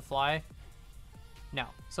have enough to fly? No.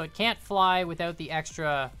 So it can't fly without the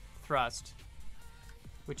extra thrust,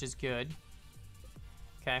 which is good.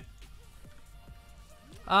 Okay.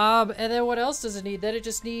 And then what else does it need? Then it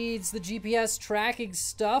just needs the GPS tracking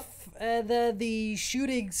stuff, and then the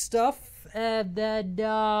shooting stuff, and then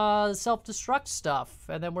self-destruct stuff.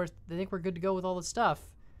 And then I think we're good to go with all the stuff.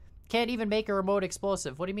 Can't even make a remote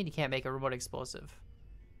explosive. What do you mean you can't make a remote explosive?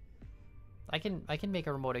 I can make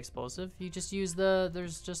a remote explosive. You just use I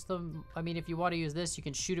mean, if you want to use this, you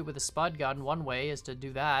can shoot it with a spud gun. One way is to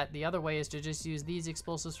do that. The other way is to just use these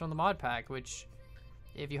explosives from the mod pack, which,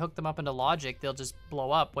 if you hook them up into logic, they'll just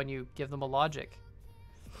blow up when you give them a logic.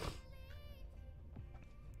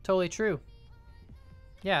 Totally true.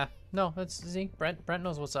 Yeah, no, that's Zeke. Brent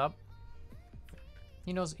knows what's up.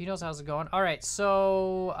 He knows how's it going. All right,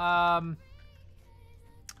 so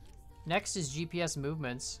next is GPS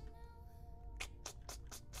movements.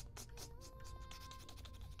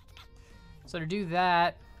 So to do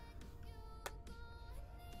that,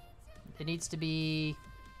 it needs to be...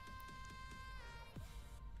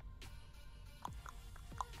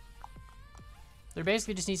 There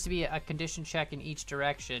basically just needs to be a condition check in each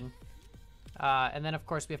direction. And then, of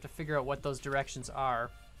course, we have to figure out what those directions are.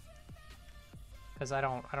 Because I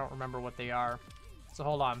don't remember what they are. So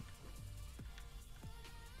hold on.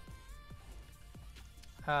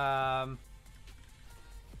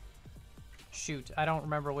 Shoot, I don't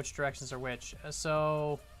remember which directions are which.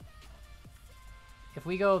 So if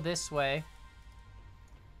we go this way,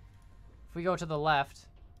 if we go to the left,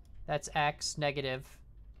 that's X negative.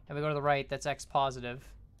 And we go to the right, that's X positive.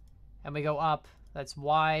 And we go up, that's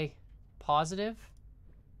Y positive.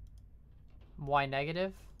 Y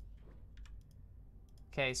negative.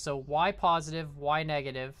 Okay, so Y positive, Y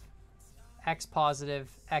negative, X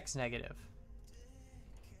positive, X negative.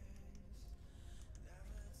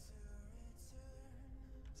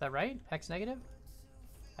 Is that right? X negative?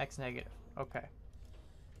 X negative. Okay.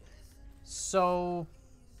 So,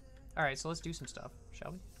 alright, so let's do some stuff,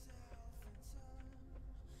 shall we?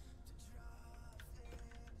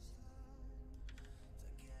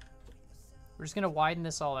 We're just going to widen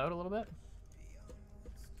this all out a little bit.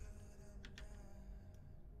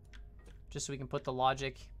 Just so we can put the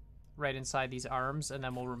logic right inside these arms, and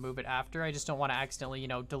then we'll remove it after. I just don't want to accidentally, you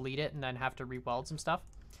know, delete it and then have to re-weld some stuff.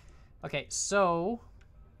 Okay, so...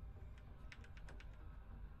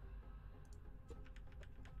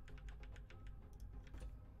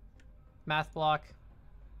 math block.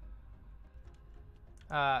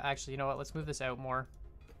 Actually, you know what? Let's move this out more.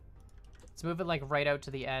 Let's move it like right out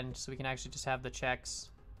to the end so we can actually just have the checks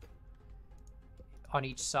on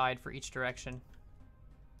each side for each direction.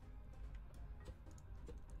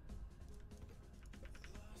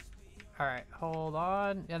 All right, hold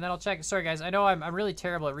on, and then I'll check. Sorry guys, I know I'm really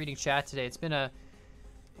terrible at reading chat today. It's been a...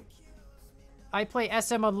 I play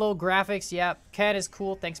SM on low graphics. Yeah, cat is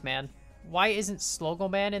cool. Thanks, man. Why isn't Slogo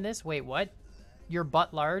Man in this? Wait, what? Your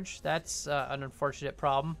butt large? That's an unfortunate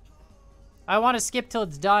problem. I want to skip till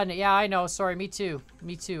it's done. Yeah, I know. Sorry, me too.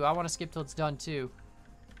 Me too. I want to skip till it's done too.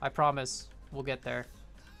 I promise. We'll get there.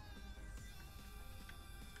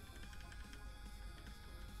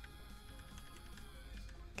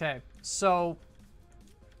 Okay, so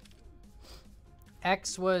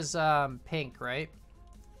X was pink, right?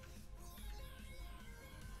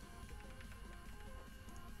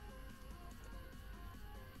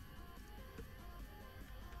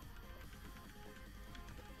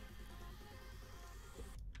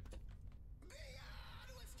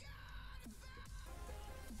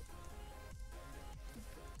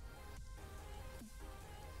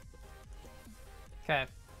 Okay,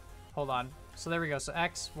 hold on. So there we go. So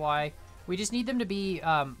X, Y. We just need them to be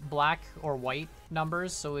black or white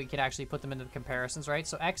numbers so we can actually put them into the comparisons, right?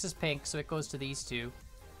 So X is pink, so it goes to these two.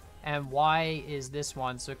 And Y is this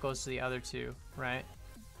one, so it goes to the other two, right?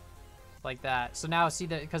 Like that. So now see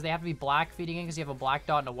that, because they have to be black feeding in because you have a black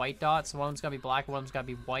dot and a white dot. So one of them's got to be black, one of them's got to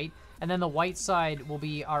be white. And then the white side will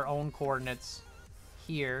be our own coordinates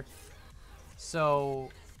here. So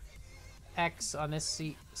X on this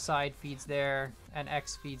side feeds there, and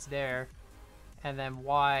X feeds there, and then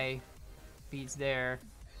Y feeds there.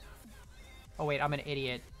 Oh wait, I'm an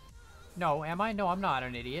idiot. No, am I? No, I'm not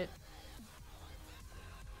an idiot.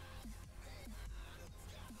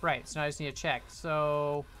 Right, so now I just need to check.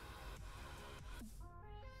 So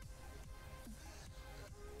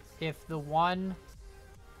if the one...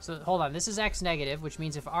 So hold on, this is X negative, which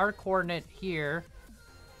means if our coordinate here,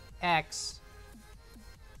 X,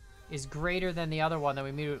 is greater than the other one, then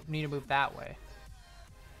we need to move that way.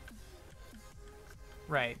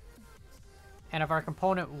 Right. And if our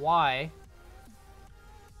component Y,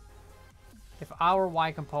 if our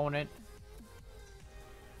Y component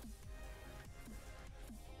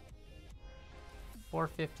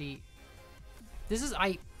 $450. This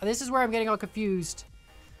is where I'm getting all confused.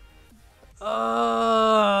 Don't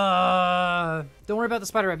worry about the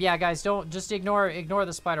spider web. Yeah, guys, don't just ignore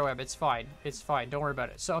the spider web. It's fine. It's fine. Don't worry about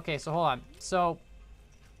it. So okay, so hold on. So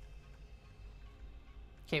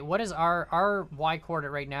okay, what is our Y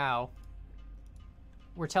coordinate right now?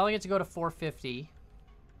 We're telling it to go to 450.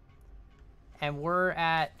 And we're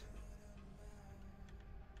at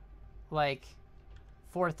like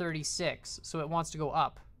 436. So it wants to go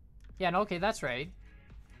up. Yeah, no, okay, that's right.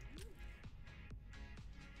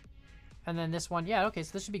 And then this one, yeah, okay,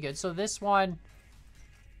 so this should be good. So this one,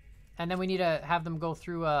 and then we need to have them go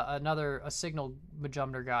through a signal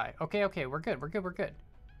majumder guy. Okay, okay, we're good, we're good, we're good.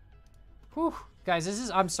 Whew, guys, this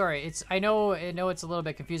is, I'm sorry, I know it's a little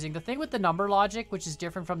bit confusing. The thing with the number logic, which is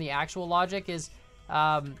different from the actual logic, is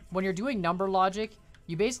when you're doing number logic,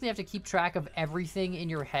 you basically have to keep track of everything in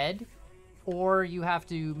your head, or you have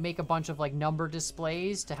to make a bunch of like number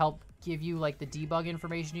displays to help give you like the debug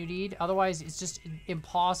information you need. Otherwise, it's just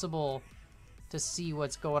impossible to see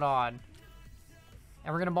what's going on.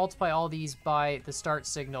 And we're gonna multiply all these by the start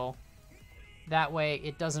signal. That way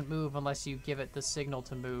it doesn't move unless you give it the signal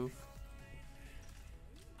to move.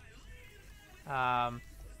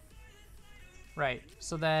 Right,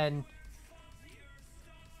 so then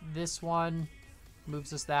this one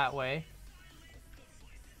moves us that way.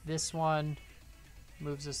 This one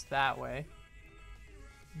moves us that way.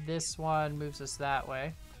 This one moves us that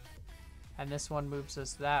way. And this one moves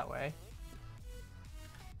us that way.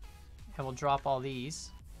 And we'll drop all these.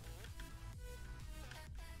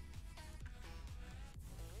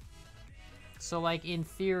 So like in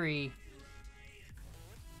theory,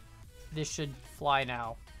 this should fly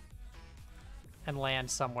now and land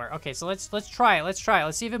somewhere. Okay, so let's try it. Let's try it.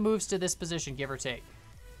 Let's see if it moves to this position, give or take.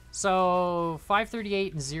 So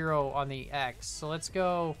 538 and 0 on the X. So let's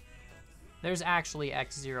go. There's actually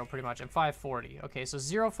X0 pretty much, and 540. Okay, so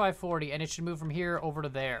 0, 540, and it should move from here over to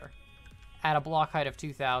there at a block height of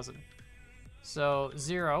 2,000. So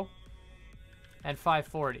 0 and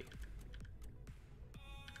 540.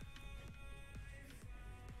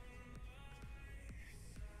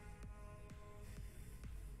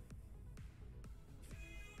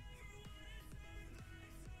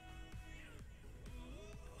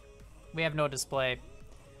 We have no display.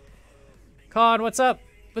 Con, what's up?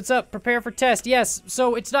 What's up? Prepare for test. Yes,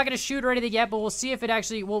 so it's not going to shoot or anything yet, but we'll see if it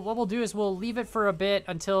actually... What we'll do is we'll leave it for a bit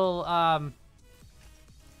until... I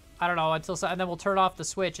don't know, and then we'll turn off the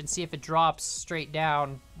switch and see if it drops straight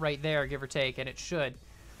down right there, give or take, and it should.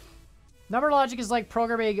 Number logic is like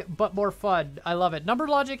programming, but more fun. I love it. Number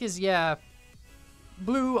logic is, yeah...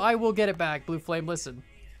 Blue, I will get it back. Blue Flame, listen.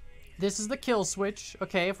 This is the kill switch.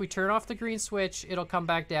 Okay, if we turn off the green switch, it'll come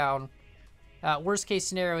back down. Worst case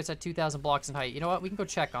scenario, it's at 2,000 blocks in height. You know what? We can go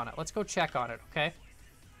check on it. Let's go check on it, okay?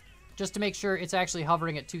 Just to make sure it's actually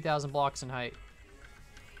hovering at 2,000 blocks in height.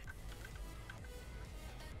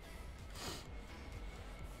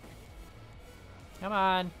 Come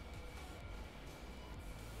on.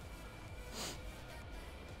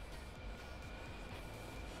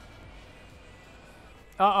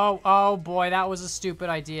 Uh-oh. Oh, boy. That was a stupid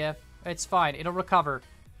idea. It's fine. It'll recover.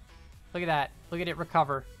 Look at that. Look at it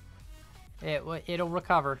recover. It'll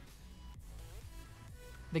recover.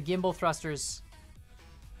 The gimbal thrusters.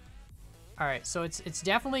 Alright, so it's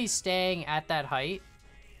definitely staying at that height.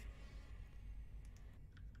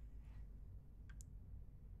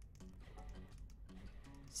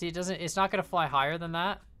 See, it's not going to fly higher than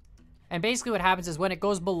that. And basically what happens is when it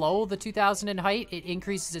goes below the 2,000 in height, it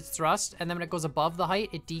increases its thrust. And then when it goes above the height,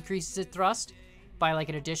 it decreases its thrust by like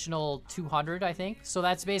an additional 200, I think. So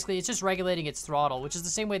that's basically, it's just regulating its throttle, which is the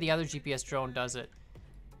same way the other GPS drone does it.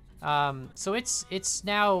 So it's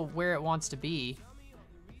now where it wants to be.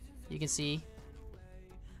 You can see.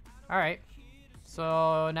 All right.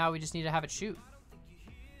 So now we just need to have it shoot.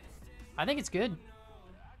 I think it's good.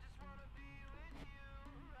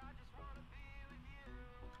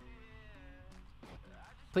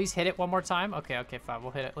 Please hit it one more time. Okay, okay, fine.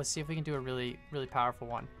 We'll hit it. Let's see if we can do a really, really powerful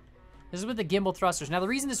one. This is with the gimbal thrusters. Now, the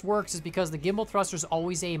reason this works is because the gimbal thrusters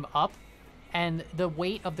always aim up, and the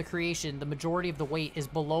weight of the creation, the majority of the weight, is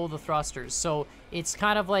below the thrusters. So it's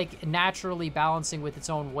kind of like naturally balancing with its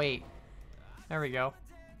own weight. There we go.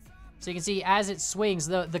 So you can see as it swings,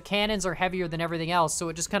 the cannons are heavier than everything else, so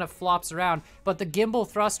it just kind of flops around. But the gimbal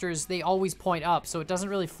thrusters, they always point up, so it doesn't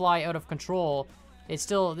really fly out of control. It's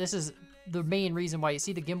still, this is the main reason why you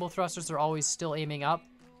see the gimbal thrusters are always still aiming up.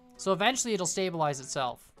 So eventually it'll stabilize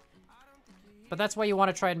itself. But that's why you want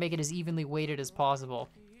to try and make it as evenly weighted as possible.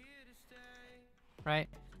 Right?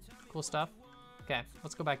 Cool stuff. Okay,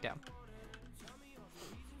 let's go back down.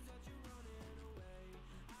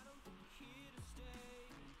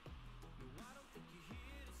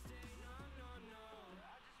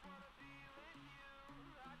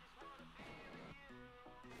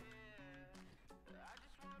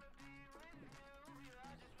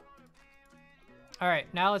 All right,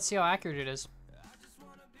 now let's see how accurate it is.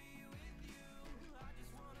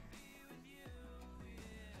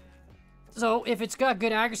 So if it's got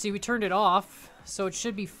good accuracy, we turned it off, so it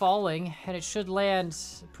should be falling, and it should land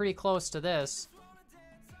pretty close to this.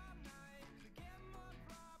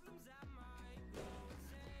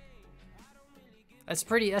 That's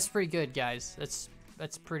pretty good, guys.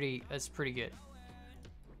 That's pretty good.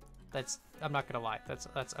 I'm not gonna lie.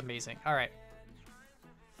 That's amazing. All right.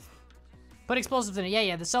 Put explosives in it.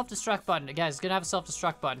 Yeah, the self-destruct button. Guys, it's gonna have a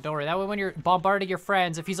self-destruct button. Don't worry. That way when you're bombarding your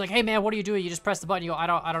friends, if he's like, hey man, what are you doing? You just press the button, you go, I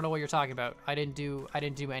don't know what you're talking about. I didn't do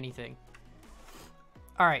anything.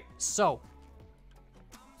 Alright, so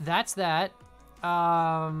that's that.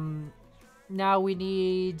 Now we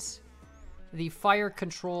need the fire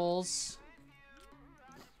controls.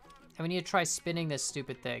 And we need to try spinning this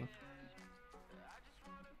stupid thing.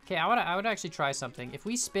 Okay, I would actually try something. If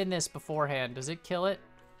we spin this beforehand, does it kill it?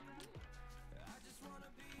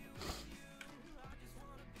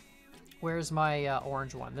 Where's my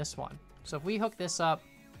orange one? This one. So if we hook this up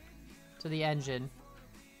to the engine,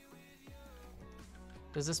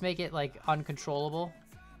 does this make it, like, uncontrollable?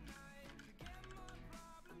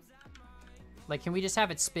 Like, can we just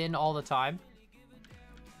have it spin all the time?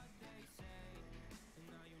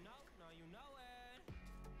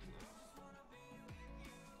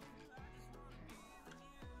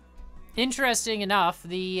 Interesting enough,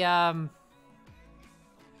 the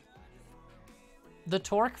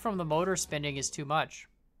torque from the motor spinning is too much.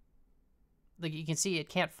 Like, you can see it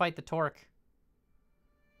can't fight the torque.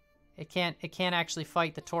 It can't actually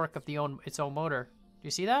fight the torque of its own motor. Do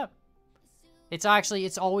you see that? It's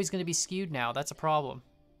always going to be skewed now. That's a problem.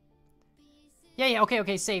 Yeah,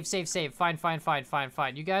 okay, save. Fine.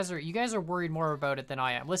 You guys are worried more about it than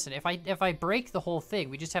I am. Listen, if I break the whole thing,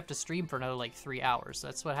 we just have to stream for another, like, 3 hours.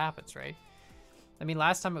 That's what happens, right? I mean,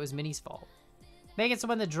 last time it was Minnie's fault. Make it so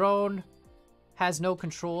when the drone has no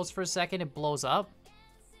controls for a second, it blows up.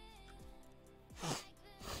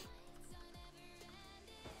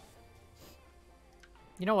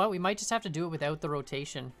 You know what? We might just have to do it without the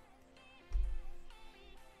rotation.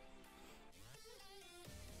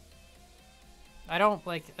 I don't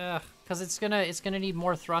like, because it's gonna need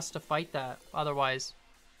more thrust to fight that otherwise.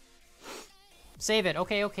 Save it.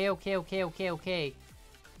 Okay.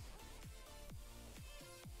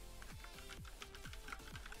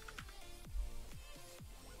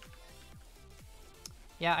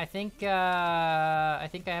 Yeah, I think I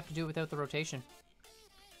have to do it without the rotation.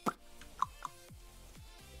 I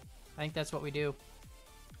think that's what we do.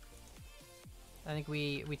 I think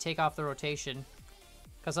we take off the rotation.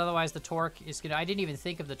 Because otherwise the torque is gonna... I didn't even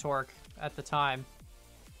think of the torque at the time.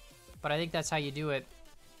 But I think that's how you do it.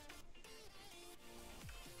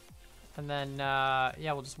 And then,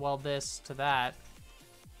 yeah, we'll just weld this to that.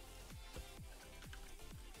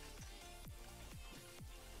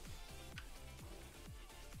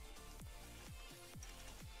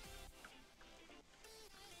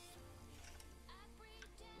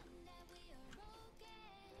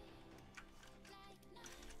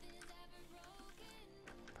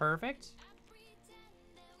 Perfect.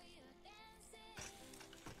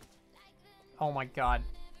 Oh my god.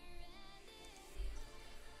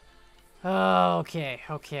 Oh, okay.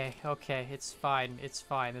 It's fine.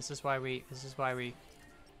 This is why we...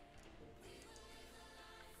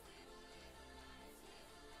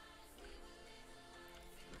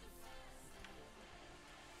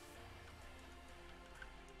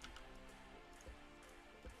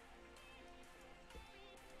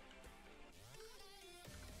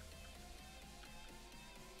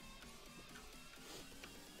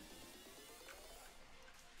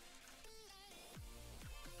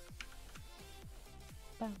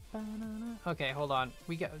 Okay, hold on.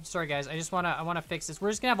 Sorry guys, I wanna fix this. We're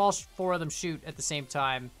just gonna have all 4 of them shoot at the same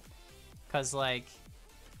time. Cause like,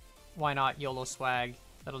 why not YOLO swag?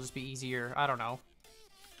 That'll just be easier. I don't know.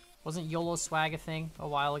 Wasn't YOLO swag a thing a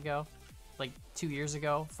while ago? Like 2 years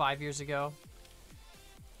ago? 5 years ago?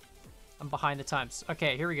 I'm behind the times.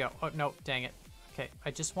 Okay, here we go. Oh no, dang it. Okay,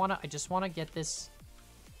 I just wanna get this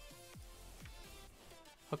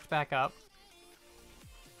hooked back up.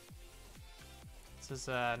 This is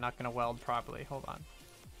not gonna weld properly. Hold on.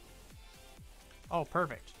 Oh,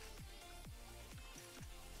 perfect.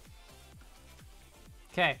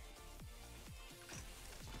 Okay.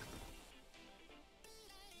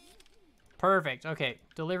 Perfect. Okay,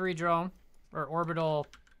 delivery drone or orbital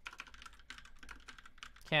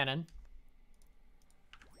cannon.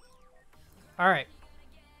 All right.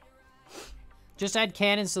 Just add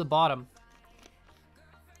cannons to the bottom.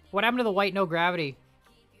 What happened to the white no gravity?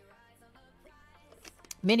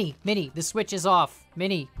 Mini, the switch is off.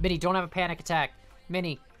 Mini, don't have a panic attack.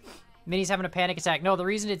 Mini's having a panic attack. No, the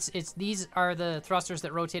reason it's these are the thrusters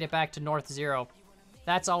that rotate it back to north 0.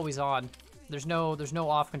 That's always on. There's no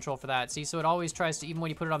off control for that. See, so it always tries to, even when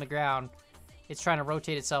you put it on the ground, it's trying to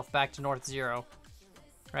rotate itself back to north 0.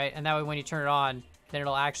 Right? And that way when you turn it on, then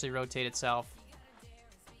it'll actually rotate itself.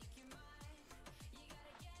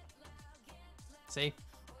 See?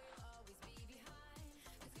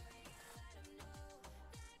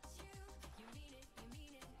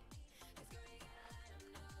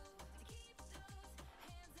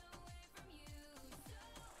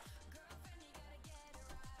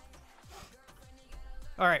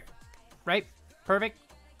 Alright. Right? Perfect.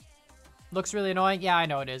 Looks really annoying. Yeah, I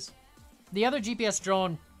know it is. The other GPS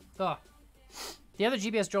drone... Ugh. The other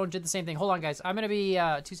GPS drone did the same thing. Hold on, guys. I'm going to be...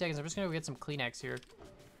 2 seconds. I'm just going to go get some Kleenex here.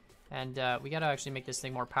 And we got to actually make this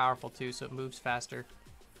thing more powerful, too, so it moves faster.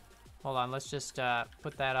 Hold on. Let's just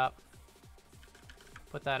put that up.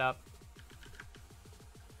 Put that up.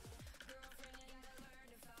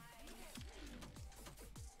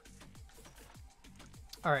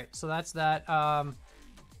 Alright, so that's that.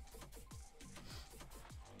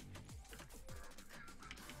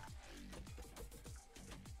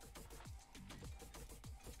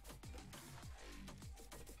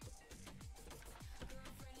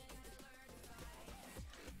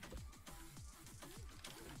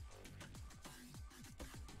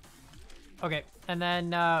 Okay, and then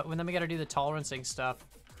we gotta do the tolerancing stuff.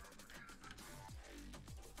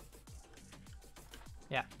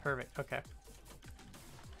 Yeah, perfect. Okay.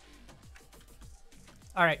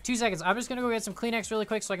 All right, 2 seconds. I'm just gonna go get some Kleenex really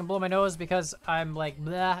quick so I can blow my nose because I'm like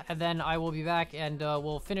blah, and then I will be back and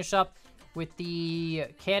we'll finish up with the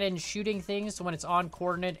cannon shooting things. So when it's on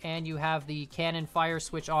coordinate and you have the cannon fire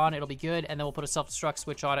switch on, it'll be good, and then we'll put a self-destruct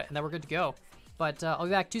switch on it, and then we're good to go. But I'll be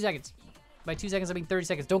back 2 seconds. By 2 seconds, I mean 30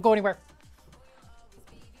 seconds. Don't go anywhere.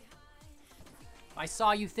 I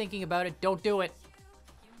saw you thinking about it. Don't do it.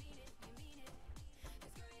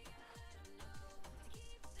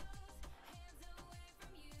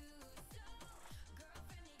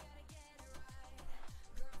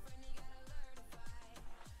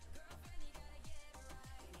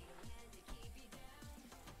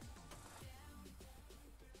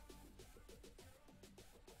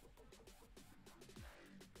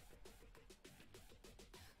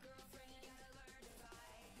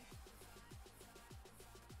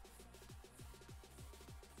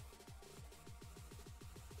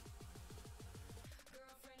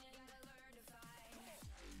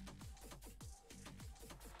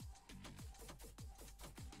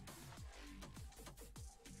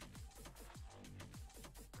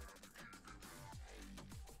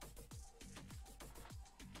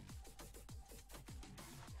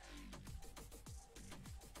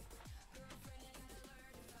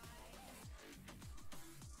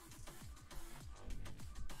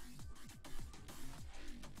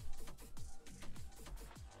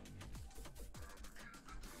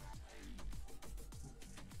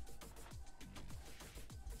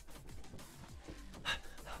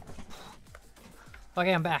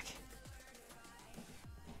 Okay, I'm back.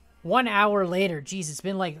 1 hour later. Jeez, it's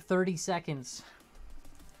been like 30 seconds.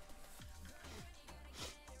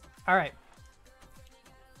 All right.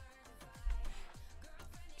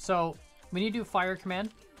 So, we need to do fire command.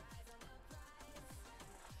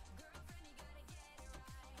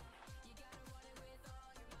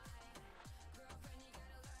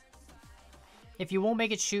 If you won't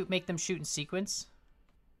make it shoot, make them shoot in sequence.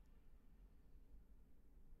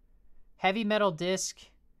 Heavy metal disc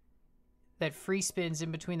that free spins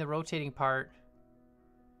in between the rotating part.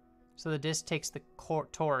 So the disc takes the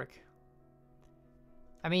torque.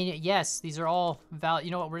 I mean, yes, these are all valid.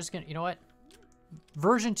 You know what? We're just going to, you know what?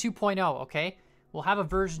 version 2.0, okay? We'll have a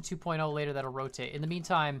version 2.0 later that'll rotate. In the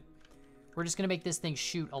meantime, we're just gonna make this thing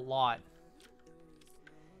shoot a lot.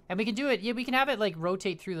 And we can do it, yeah, we can have it like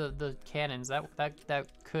rotate through the cannons. That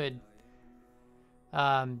could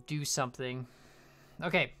do something.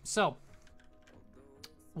 Okay, so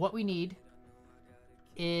what we need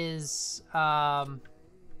is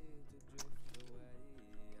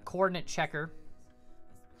coordinate checker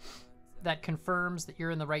that confirms that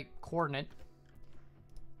you're in the right coordinate.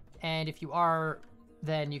 And if you are,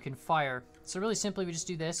 then you can fire. So really simply, we just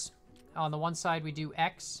do this. On the one side, we do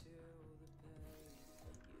X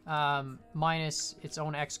minus its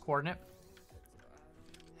own X coordinate.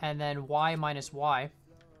 And then Y minus Y,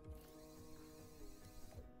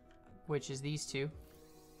 which is these two.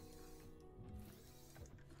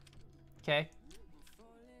 Okay.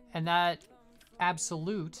 And that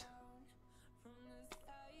absolute,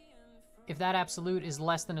 if that absolute is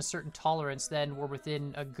less than a certain tolerance, then we're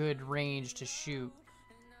within a good range to shoot.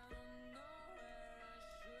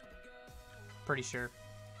 Pretty sure.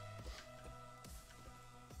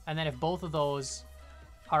 And then if both of those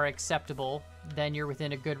are acceptable, then you're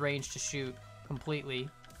within a good range to shoot completely.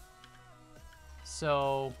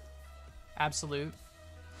 So, absolute.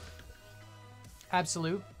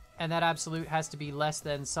 Absolute. And that absolute has to be less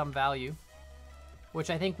than some value, which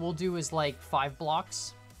I think we'll do is like 5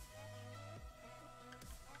 blocks.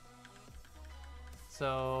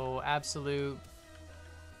 So, absolute.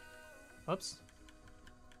 Oops.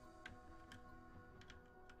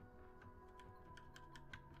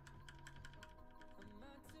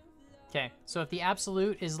 Okay, so if the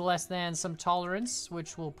absolute is less than some tolerance,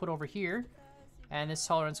 which we'll put over here, and this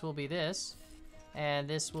tolerance will be this, and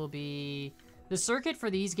this will be... The circuit for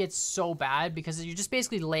these gets so bad because you're just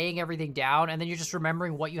basically laying everything down, and then you're just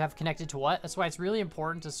remembering what you have connected to what. That's why it's really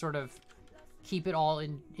important to sort of keep it all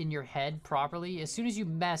in your head properly. As soon as you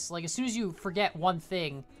mess, like as soon as you forget one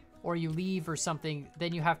thing, or you leave or something,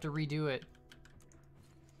 then you have to redo it.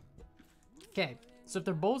 Okay, so if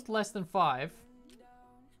they're both less than 5...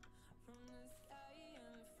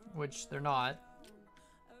 which they're not.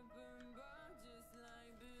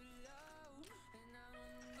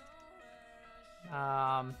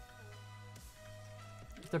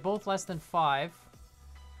 If they're both less than 5,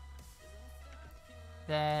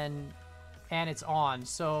 then, and it's on.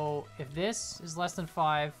 So if this is less than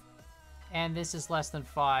 5, and this is less than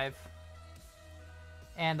 5,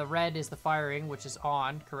 and the red is the firing, which is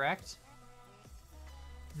on, correct?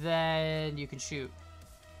 Then you can shoot.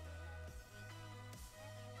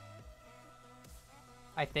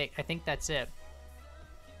 I think that's it.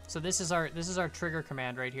 So this is our trigger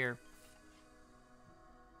command right here.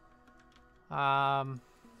 So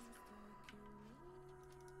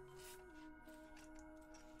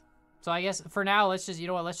I guess for now, let's just, you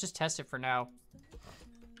know what, let's just test it for now.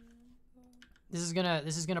 This is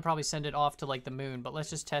gonna probably send it off to like the moon, but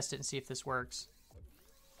let's just test it and see if this works.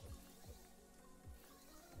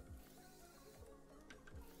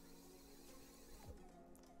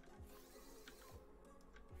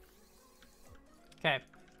 Okay,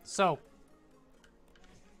 so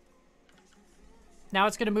now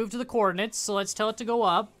it's going to move to the coordinates, so let's tell it to go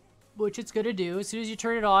up, which it's going to do. As soon as you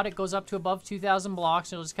turn it on, it goes up to above 2,000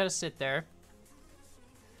 blocks, and it'll just kind of sit there.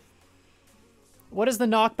 What is the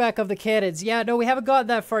knockback of the cannons? Yeah, no, we haven't gotten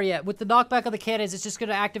that far yet. With the knockback of the cannons, it's just going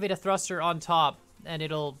to activate a thruster on top, and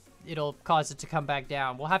it'll cause it to come back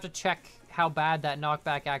down. We'll have to check how bad that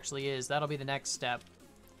knockback actually is. That'll be the next step.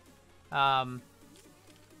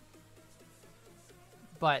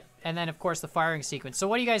 And then, of course, the firing sequence. So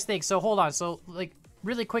what do you guys think? So, hold on. So, like,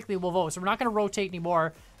 really quickly, we'll vote. So, we're not going to rotate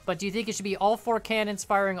anymore. But do you think it should be all 4 cannons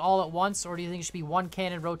firing all at once? Or do you think it should be 1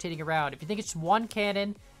 cannon rotating around? If you think it's 1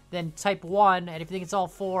 cannon, then type 1. And if you think it's all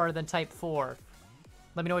 4, then type 4.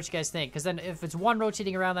 Let me know what you guys think. Because then if it's 1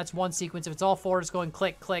 rotating around, that's 1 sequence. If it's all 4, it's going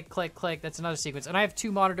click, click, click, click. That's another sequence. And I have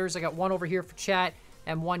 2 monitors. I got 1 over here for chat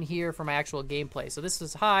and 1 here for my actual gameplay. So, this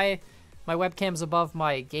is high. My webcam's above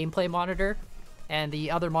my gameplay monitor. And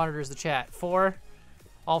the other monitor is the chat. 4.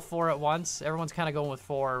 All 4 at once. Everyone's kind of going with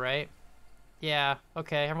 4, right? Yeah,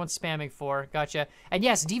 okay. Everyone's spamming 4. Gotcha. And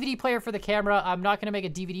yes, DVD player for the camera. I'm not going to make a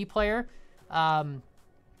DVD player.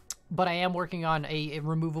 But I am working on a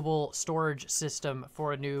removable storage system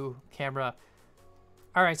for a new camera.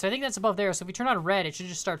 Alright, so I think that's above there. So if we turn on red, it should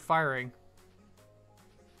just start firing.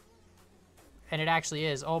 And it actually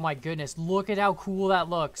is. Oh my goodness. Look at how cool that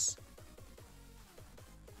looks.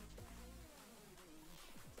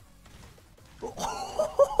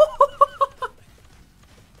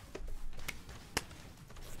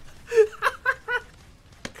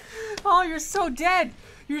 Oh, you're so dead.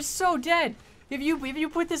 You're so dead. If you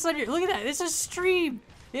put this on your, look at that. It's a stream.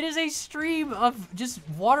 It is a stream of just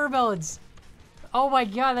watermelons. Oh my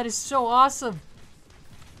god, that is so awesome.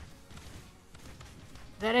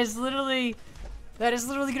 That is literally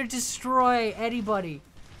gonna destroy anybody.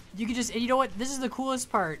 You can just, and you know what? This is the coolest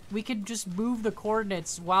part. We can just move the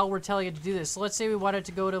coordinates while we're telling it to do this. So let's say we wanted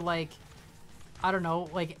to go to like, I don't know,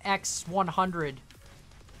 like X100.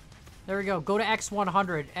 There we go. Go to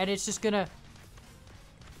X100, and it's just gonna,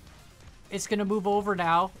 it's gonna move over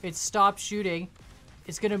now. It's stopped shooting.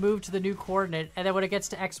 It's gonna move to the new coordinate, and then when it gets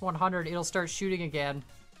to X100, it'll start shooting again.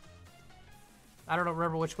 I don't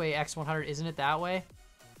remember which way X100, isn't it that way?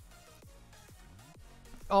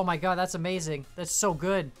 Oh my god, that's amazing. That's so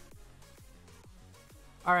good.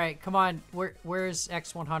 Alright, come on. Where's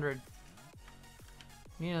X100?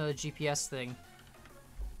 You know, the GPS thing.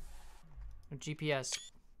 GPS.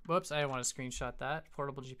 Whoops, I didn't want to screenshot that.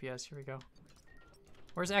 Portable GPS, here we go.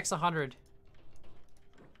 Where's X100?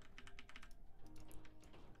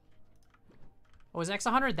 Oh, is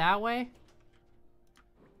X100 that way?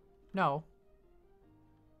 No.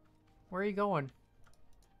 Where are you going?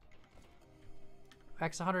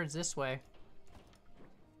 X100 is this way.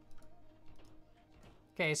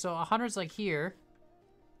 Okay, so 100's like here.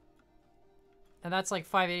 And that's like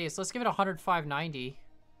 580. So let's give it 100, 590.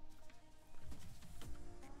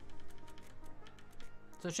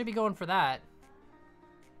 So it should be going for that.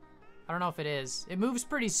 I don't know if it is. It moves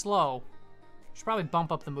pretty slow. Should probably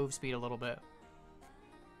bump up the move speed a little bit.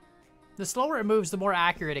 The slower it moves, the more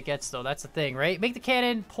accurate it gets, though. That's the thing, right? Make the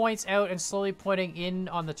cannon points out and slowly pointing in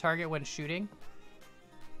on the target when shooting.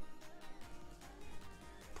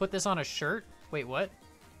 Put this on a shirt? Wait, what?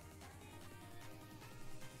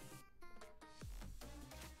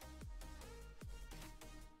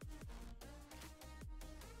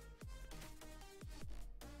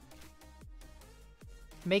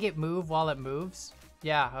 Make it move while it moves?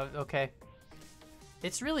 Yeah, okay.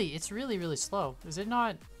 It's really, really slow. Is it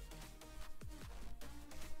not?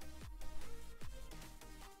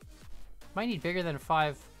 Might need bigger than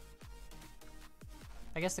 5.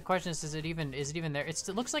 I guess the question is it even there? It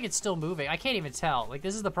looks like it's still moving. I can't even tell. Like,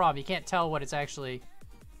 this is the problem. You can't tell what it's actually.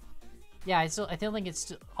 Yeah, I still think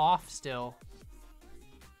it's off still.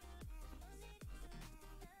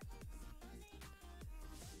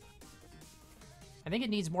 I think it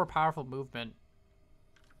needs more powerful movement.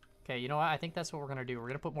 Okay, you know what? I think that's what we're gonna do. We're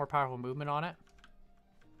gonna put more powerful movement on it.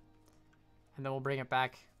 And then we'll bring it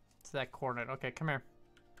back to that coordinate. Okay, come here.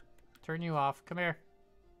 Turn you off. Come here.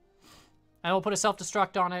 And we'll put a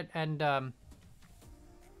self-destruct on it, and,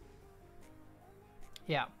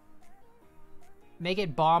 yeah. Make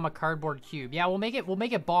it bomb a cardboard cube. Yeah, we'll make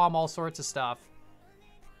it bomb all sorts of stuff.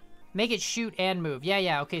 Make it shoot and move.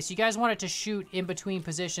 Yeah, okay, so you guys want it to shoot in between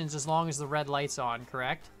positions as long as the red light's on,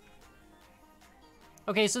 correct?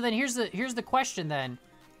 Okay, so then here's the question then.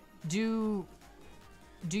 Do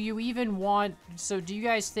you even want, so do you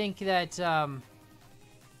guys think that,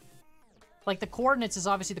 like, the coordinates is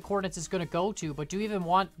obviously the coordinates it's gonna go to, but do you even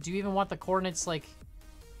want the coordinates, like,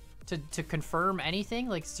 to confirm anything?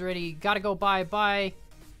 Like, it's already gotta go bye,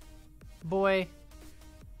 boy.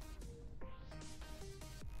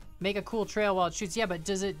 Make a cool trail while it shoots. Yeah, but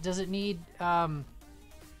does it need,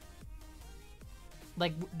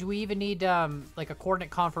 like, do we even need, like, a coordinate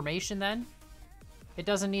confirmation then? It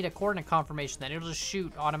doesn't need a coordinate confirmation then. It'll just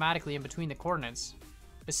shoot automatically in between the coordinates.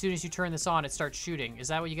 As soon as you turn this on, it starts shooting. Is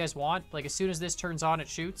that what you guys want? Like, as soon as this turns on, it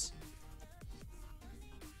shoots?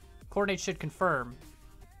 Coordinates should confirm.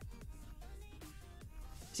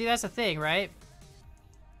 See, that's the thing, right?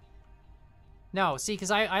 No, see,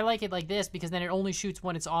 because I like it like this, because then it only shoots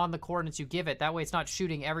when it's on the coordinates you give it. That way it's not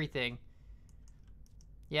shooting everything.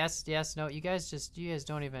 Yes, no, you guys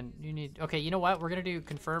don't even, you need, okay, you know what? We're going to do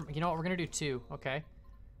confirm, you know what? We're going to do 2, okay?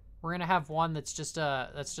 We're going to have one that's just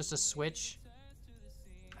a switch.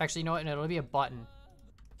 Actually, you know what? No, it'll be a button.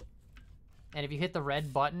 And if you hit the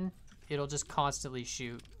red button, it'll just constantly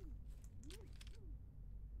shoot.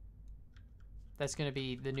 That's going to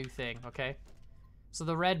be the new thing, okay? So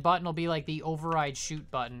the red button will be like the override shoot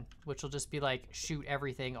button, which will just be like shoot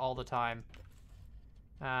everything all the time.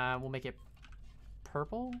 We'll make it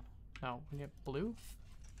purple? No, we get blue.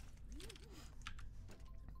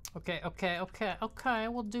 Okay,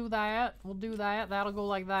 we'll do that. That'll go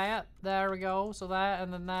like that. There we go. So that,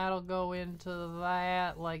 and then that'll go into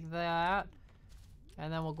that, like that.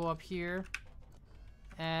 And then we'll go up here.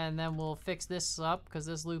 And then we'll fix this up, because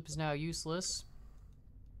this loop is now useless.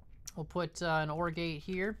 We'll put an OR gate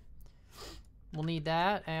here. We'll need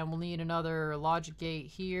that. And we'll need another logic gate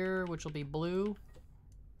here, which will be blue.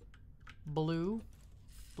 Blue.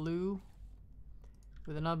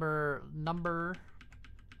 with a number.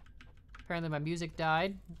 Apparently my music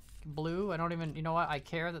died. Blue. I don't even, you know what? I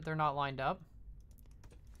care that they're not lined up.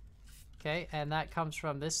 Okay, and that comes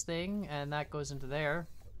from this thing, and that goes into there.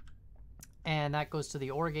 And that goes to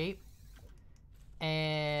the OR gate.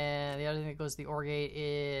 And the other thing that goes to the OR gate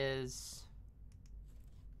is...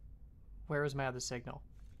 Where is my other signal?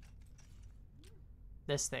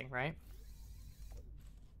 This thing, right?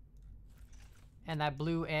 And that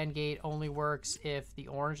blue AND gate only works if the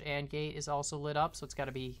orange AND gate is also lit up, so it's got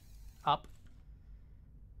to be up.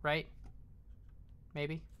 Right?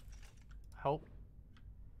 Maybe? I hope.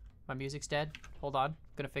 My music's dead. Hold on.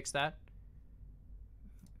 Gonna fix that.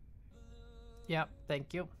 Yep,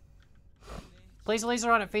 thank you. Place a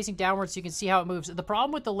laser on it facing downwards so you can see how it moves. The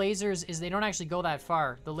problem with the lasers is they don't actually go that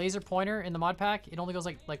far. The laser pointer in the mod pack, it only goes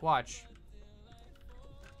like watch.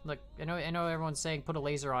 Look, I know everyone's saying put a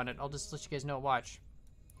laser on it. I'll just let you guys know. Watch.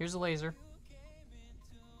 Here's the laser.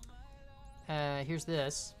 Here's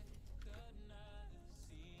this.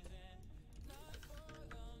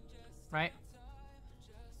 Right?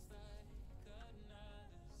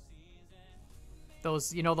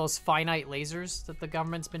 Those, you know, those finite lasers that the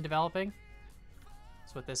government's been developing?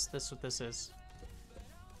 That's what this is.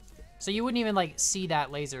 So you wouldn't even, like, see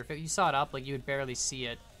that laser. If you saw it up, like, you would barely see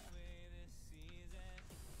it.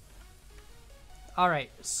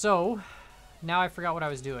 Alright, so... Now I forgot what I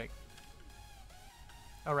was doing.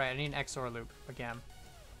 Alright, I need an XOR loop again.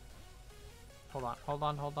 Hold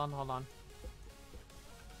on.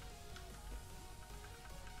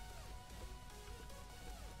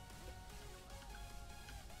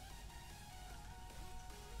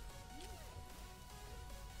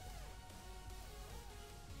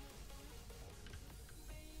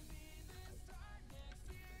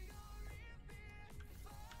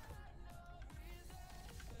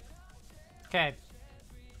 Okay.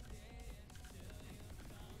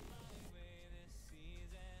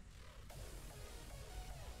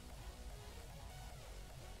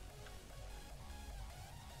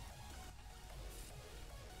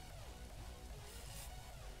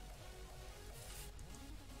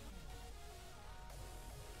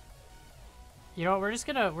 You know, we're just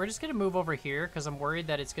gonna move over here because I'm worried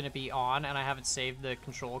that it's gonna be on and I haven't saved the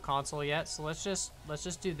control console yet. So let's just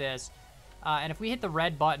do this. And if we hit the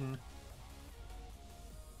red button,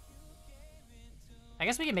 I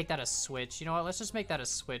guess we can make that a switch. You know what? Let's just make that a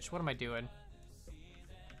switch. What am I doing?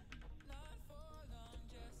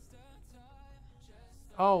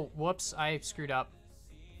 Oh, whoops. I screwed up.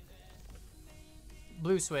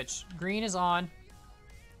 Blue switch. Green is on.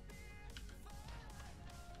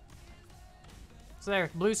 So there.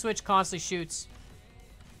 Blue switch constantly shoots.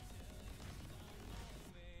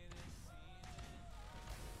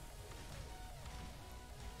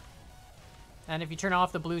 And if you turn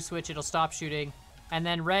off the blue switch, it'll stop shooting. And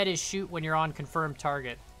then red is shoot when you're on confirmed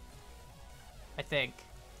target. I think.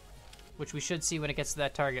 Which we should see when it gets to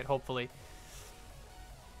that target, hopefully.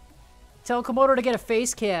 Tell Komodo to get a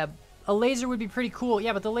face cam. A laser would be pretty cool.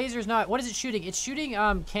 Yeah, but the laser's not... What is it shooting? It's shooting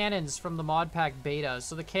cannons from the mod pack beta.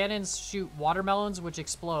 So the cannons shoot watermelons, which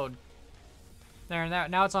explode. There,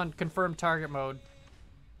 now it's on confirmed target mode.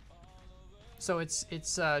 So it's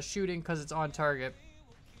shooting because it's on target.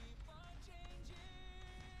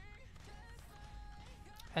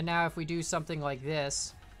 And now if we do something like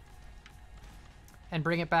this and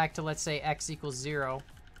bring it back to, let's say, x equals 0,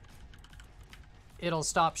 it'll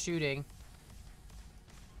stop shooting.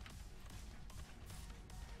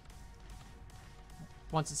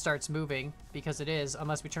 Once it starts moving, because it is,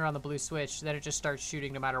 unless we turn on the blue switch, then it just starts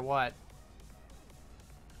shooting no matter what.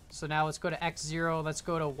 So now let's go to x0, let's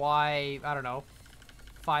go to y, I don't know,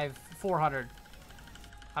 400.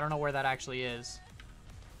 I don't know where that actually is.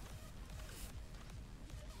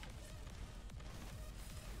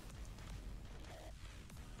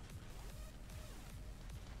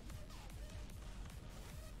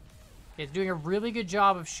 It's doing a really good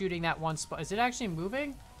job of shooting that one spot. Is it actually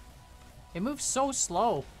moving? It moves so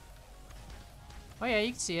slow. Oh yeah,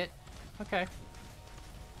 you can see it. Okay.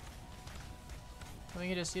 We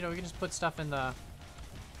can just, you know, we can just put stuff in the...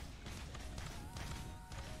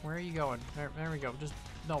 Where are you going? There we go. Just,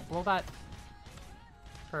 no, blow that.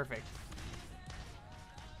 Perfect.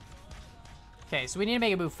 Okay, so we need to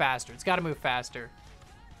make it move faster. It's got to move faster.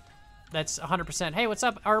 That's 100%. Hey, what's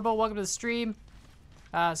up, Arbo? Welcome to the stream.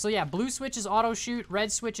 So yeah, blue switch is auto shoot,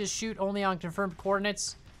 red switch is shoot only on confirmed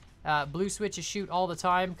coordinates. Blue switch is shoot all the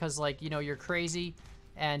time because, like, you know, you're crazy.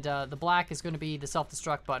 And the black is going to be the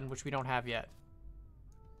self-destruct button, which we don't have yet.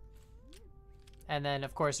 And then,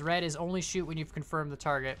 of course, red is only shoot when you've confirmed the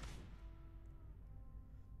target.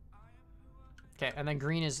 Okay, and then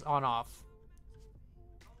green is on-off.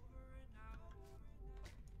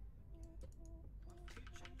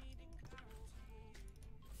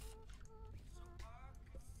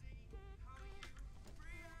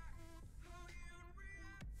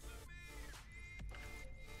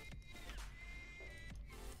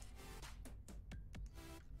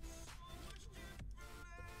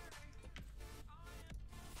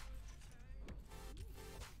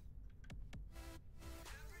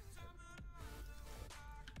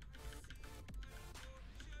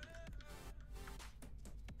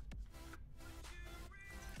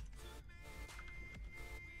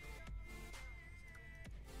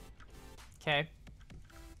 Okay.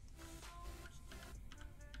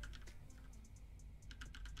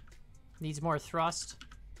 Needs more thrust.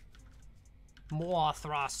 More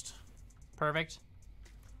thrust. Perfect.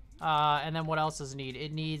 And then what else does it need?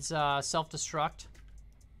 It needs self-destruct.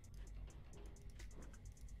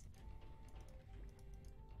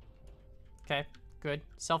 Okay, good.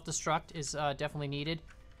 Self-destruct is definitely needed.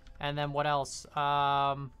 And then what else?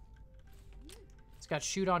 It's got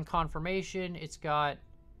shoot on confirmation. It's got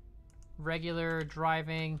regular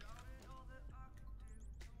driving.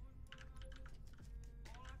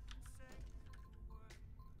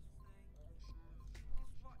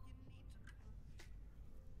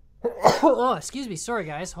 Oh, excuse me. Sorry,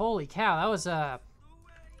 guys. Holy cow, that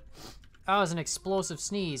was an explosive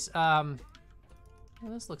sneeze. Well,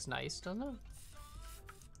 this looks nice, doesn't it?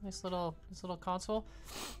 This little console.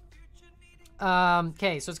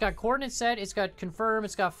 Okay, so it's got coordinate set, it's got confirm,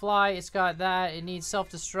 it's got fly, it's got that, it needs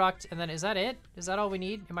self-destruct, and then is that it? Is that all we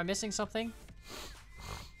need? Am I missing something?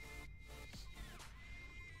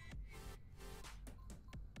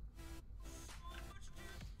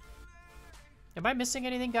 Am I missing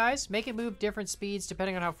anything, guys? Make it move different speeds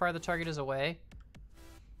depending on how far the target is away.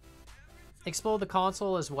 Explode the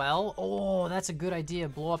console as well. Oh, that's a good idea.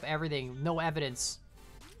 Blow up everything. No evidence.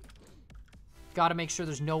 Gotta make sure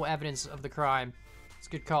there's no evidence of the crime. It's a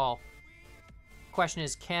good call. Question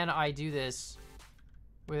is, can I do this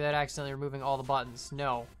without accidentally removing all the buttons?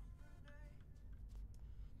 No.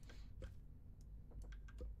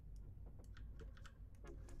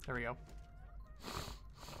 There we go.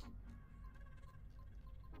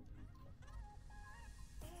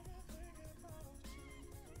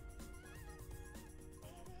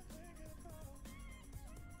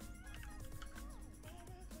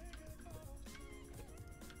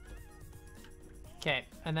 Okay,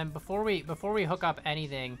 and then before we hook up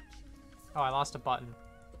anything, oh, I lost a button.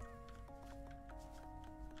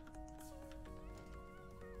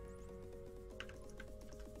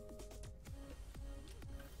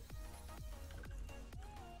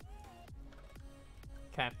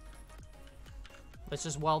 Okay, let's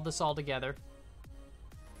just weld this all together.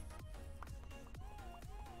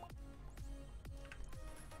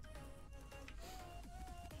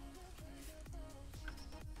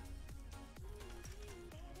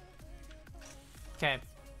 Okay.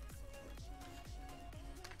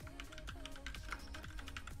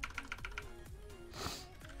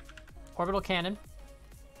 Orbital cannon.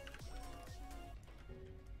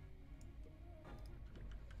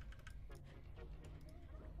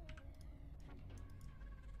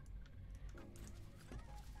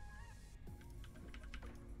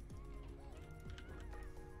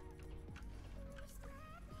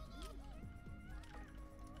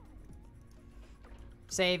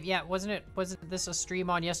 Save, yeah, wasn't this a stream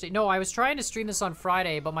on yesterday? No, I was trying to stream this on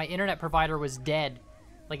Friday, but my internet provider was dead.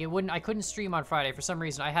 Like, I couldn't stream on Friday for some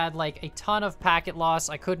reason. I had, like, a ton of packet loss.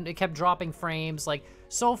 it kept dropping frames. Like,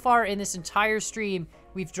 so far in this entire stream,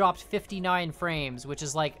 we've dropped 59 frames, which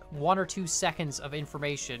is, like, 1 or 2 seconds of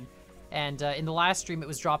information. And, in the last stream, it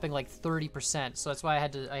was dropping, like, 30%. So that's why I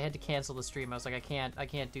had to cancel the stream. I was like, I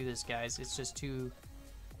can't do this, guys. It's just too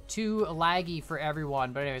laggy for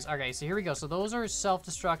everyone. But anyways, okay, so here we go. So those are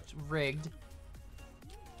self-destruct rigged.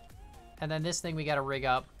 And then this thing we gotta rig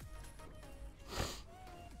up.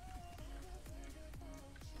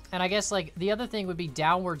 And I guess, like, the other thing would be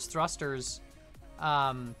downwards thrusters.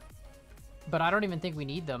 But I don't even think we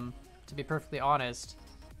need them, to be perfectly honest.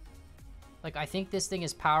 Like, I think this thing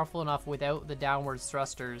is powerful enough without the downwards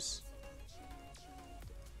thrusters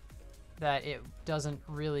that it doesn't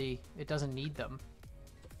need them.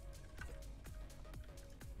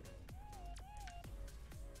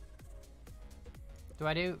 Do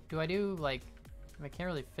I do, like, I can't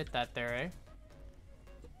really fit that there, eh?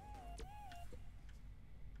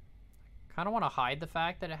 Kind of want to hide the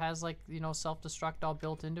fact that it has, like, you know, self-destruct all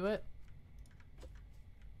built into it.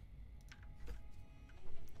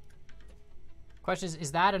 Question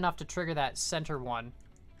is that enough to trigger that center one?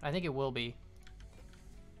 I think it will be.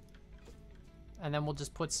 And then we'll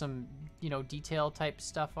just put some, you know, detail type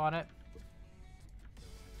stuff on it.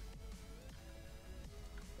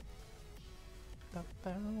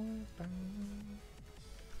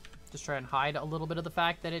 Just try and hide a little bit of the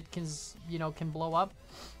fact that it can, you know, can blow up.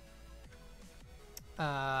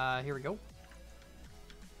 Here we go.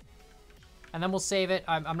 And then we'll save it.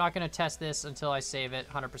 I'm not going to test this until I save it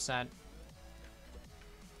 100%.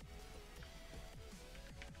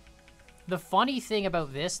 The funny thing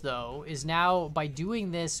about this, though, is now by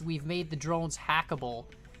doing this, we've made the drones hackable.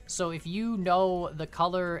 So if you know the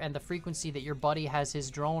color and the frequency that your buddy has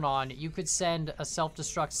his drone on, you could send a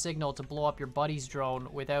self-destruct signal to blow up your buddy's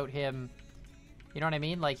drone without him You know what I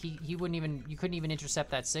mean? Like, he wouldn't even, you couldn't even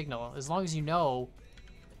intercept that signal. As long as you know,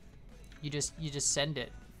 you just send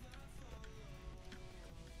it.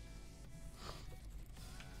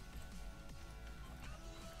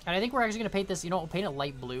 And I think we're actually going to paint this, you know, we'll paint it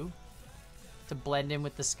light blue to blend in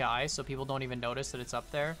with the sky so people don't even notice that it's up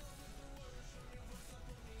there.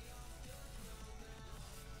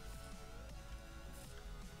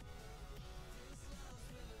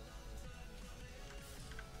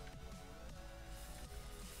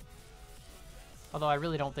 Although I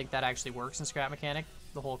really don't think that actually works in Scrap Mechanic,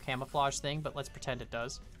 the whole camouflage thing, but let's pretend it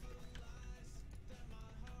does.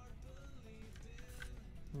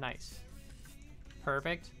 Nice.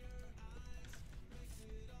 Perfect.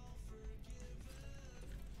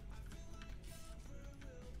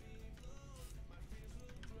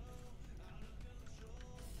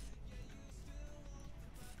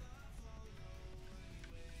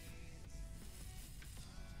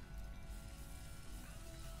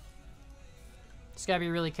 Just gotta be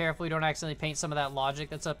really careful you don't accidentally paint some of that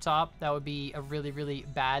logic that's up top. That would be a really, really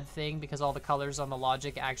bad thing because all the colors on the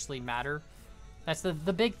logic actually matter. That's the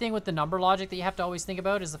big thing with the number logic that you have to always think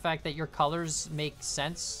about is the fact that your colors make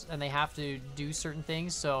sense and they have to do certain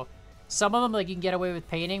things. So some of them, like, you can get away with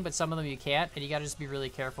painting, but some of them you can't, and you gotta just be really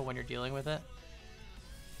careful when you're dealing with it.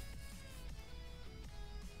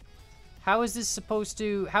 How is he supposed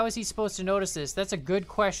to notice this? That's a good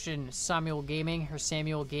question, Samuel Gaming.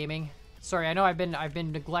 Sorry, I know I've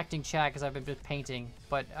been neglecting chat because I've been painting,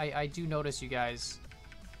 but I do notice you guys.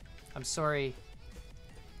 I'm sorry.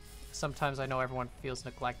 Sometimes I know everyone feels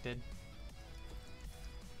neglected.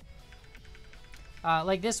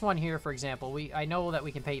 Like this one here, for example. I know that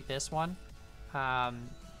we can paint this one. And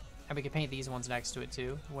we can paint these ones next to it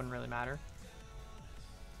too. It wouldn't really matter.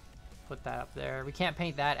 Put that up there. We can't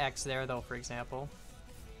paint that X there though, for example.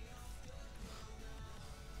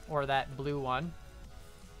 Or that blue one.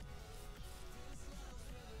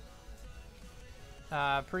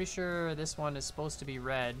 Pretty sure this one is supposed to be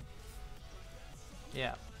red.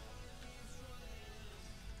 Yeah.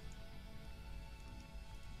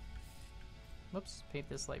 Whoops, paint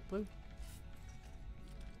this light blue.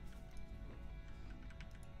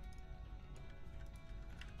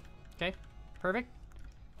 Okay, perfect.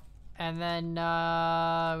 And then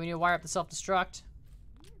we need to wire up the self-destruct.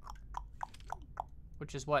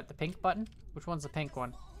 Which is what, the pink button? Which one's the pink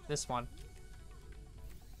one? This one.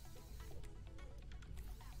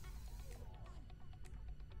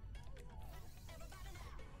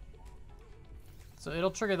 So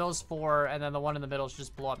it'll trigger those 4, and then the one in the middle should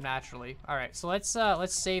just blow up naturally. All right, so let's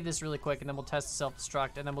save this really quick, and then we'll test the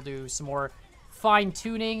self-destruct, and then we'll do some more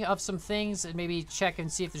fine-tuning of some things, and maybe check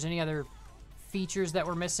and see if there's any other features that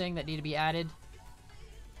we're missing that need to be added.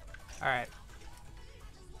 All right.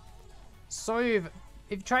 So if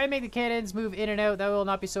you try and make the cannons move in and out, that will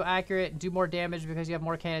not be so accurate and do more damage because you have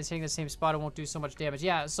more cannons hitting the same spot. It won't do so much damage.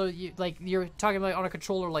 Yeah, so you're talking about on a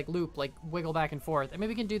controller like loop, like wiggle back and forth. I mean,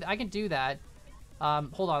 we can do. I can do that.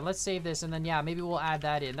 Hold on, let's save this, and then, yeah, maybe we'll add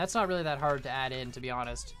that in. That's not really that hard to add in, to be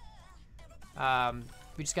honest.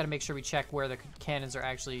 We just gotta make sure we check where the cannons are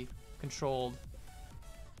actually controlled.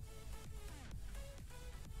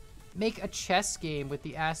 Make a chess game with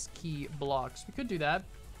the ASCII blocks. We could do that.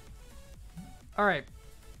 Alright.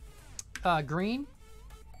 Green.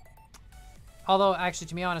 Although, actually,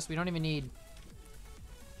 to be honest, we don't even need...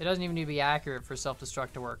 It doesn't even need to be accurate for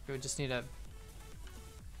self-destruct to work. We just need to...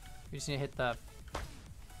 We just need to hit the...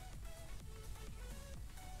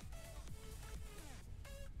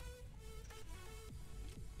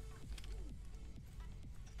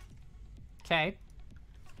 Okay.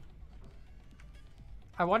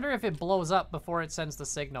 I wonder if it blows up before it sends the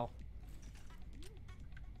signal.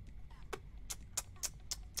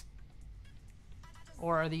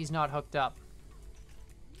 Or are these not hooked up?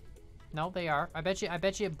 No, they are. I bet you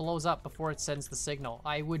it blows up before it sends the signal.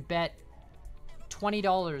 I would bet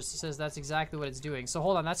 $20 says that's exactly what it's doing. So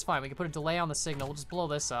hold on, that's fine. We can put a delay on the signal. We'll just blow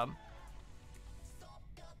this up.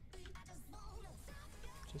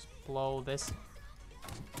 Just blow this.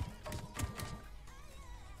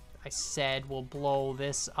 I said we'll blow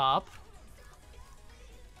this up.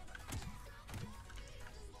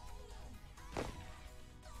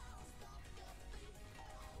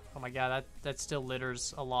 Oh my god, that still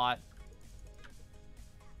litters a lot.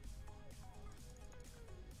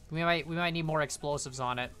 We might need more explosives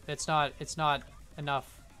on it. It's not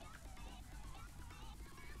enough.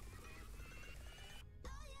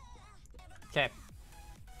 Okay.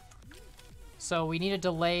 So we need to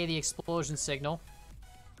delay the explosion signal.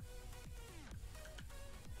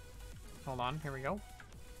 Hold on, here we go.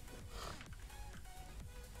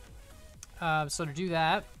 So to do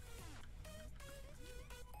that,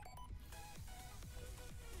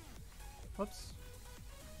 Whoops.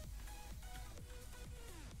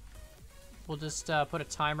 We'll just put a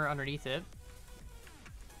timer underneath it.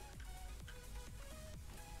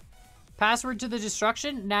 Password to the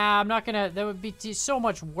destruction? Nah, I'm not gonna. That would be so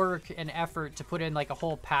much work and effort to put in like a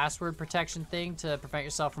whole password protection thing to prevent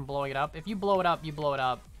yourself from blowing it up. If you blow it up, you blow it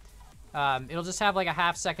up. It'll just have like a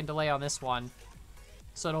half-second delay on this one.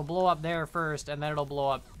 So it'll blow up there first, and then it'll blow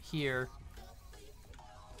up here.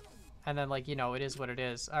 And then, like, you know, it is what it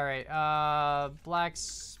is. Alright,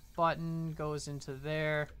 Black's button goes into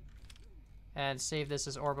there. And save this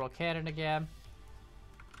as Orbital Cannon again.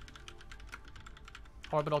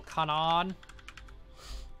 Orbital Cannon.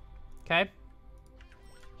 Okay.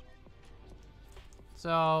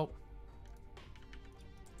 So,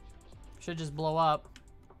 should just blow up.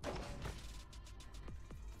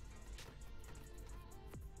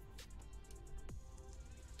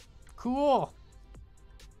 Cool.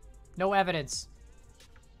 No evidence.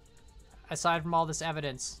 Aside from all this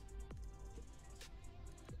evidence.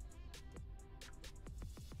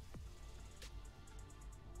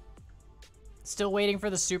 Still waiting for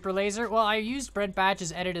the super laser? Well, I used Brent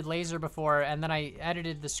Batch's edited laser before, and then I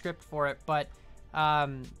edited the script for it, but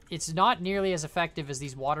it's not nearly as effective as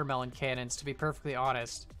these watermelon cannons, to be perfectly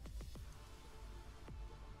honest.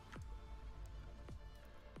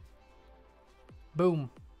 Boom.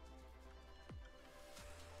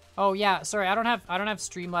 Oh yeah, sorry, I don't have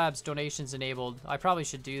Streamlabs donations enabled. I probably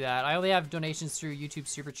should do that. I only have donations through YouTube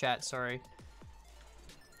Super Chat, sorry.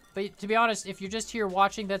 But to be honest, if you're just here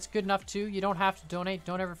watching, that's good enough too. You don't have to donate.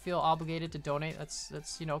 Don't ever feel obligated to donate.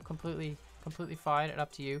 That's you know, completely fine and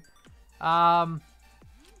up to you. What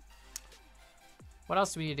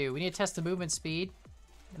else do we need to do? We need to test the movement speed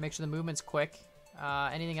and make sure the movement's quick.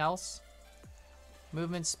 Anything else?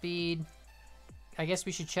 Movement speed. I guess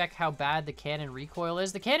we should check how bad the cannon recoil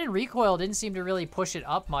is. The cannon recoil didn't seem to really push it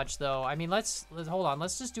up much though. I mean, let's hold on.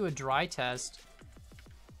 Let's just do a dry test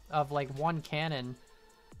of like one cannon.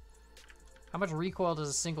 How much recoil does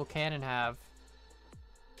a single cannon have?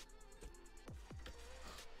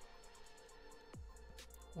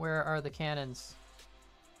 Where are the cannons?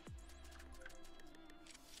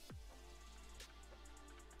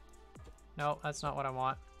 No, that's not what I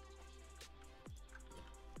want.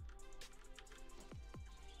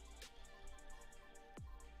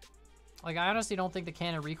 Like, I honestly don't think the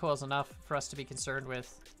cannon recoil is enough for us to be concerned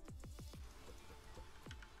with.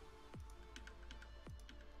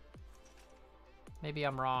 Maybe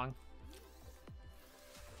I'm wrong.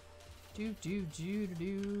 There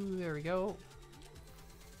we go.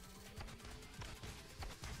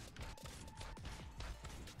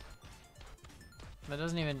 It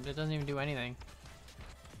doesn't even do anything.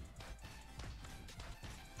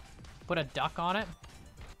 Put a duck on it?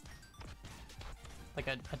 Like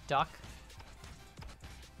a duck?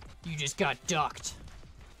 You just got ducked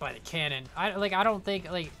by the cannon. I don't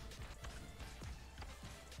think, like...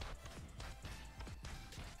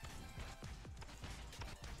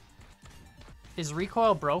 Is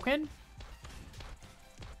recoil broken?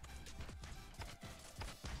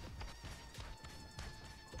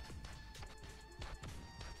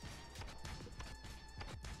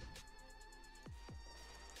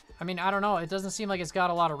 I mean, I don't know. It doesn't seem like it's got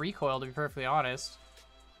a lot of recoil, to be perfectly honest.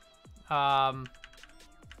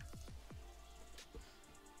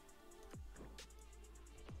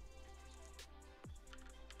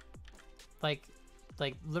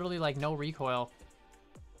 Like literally like no recoil.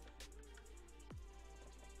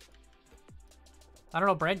 I don't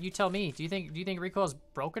know, Brent, you tell me. Do you think recoil is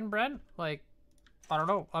broken, Brent? Like, I don't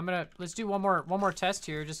know. Let's do one more test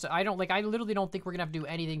here. Just I literally don't think we're gonna have to do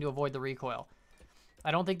anything to avoid the recoil. I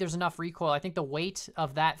don't think there's enough recoil. I think the weight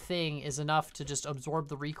of that thing is enough to just absorb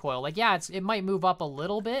the recoil. Like, yeah, it might move up a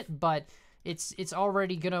little bit, but it's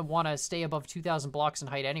already gonna want to stay above 2,000 blocks in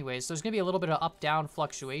height anyways. So there's gonna be a little bit of up-down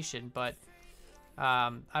fluctuation, but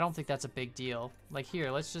I don't think that's a big deal. Like,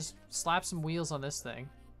 here, let's just slap some wheels on this thing.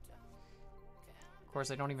 Of course,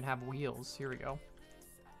 I don't even have wheels. Here we go.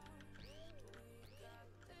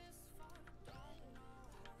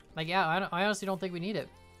 Like, yeah, I honestly don't think we need it.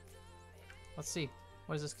 Let's see.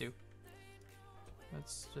 What does this do?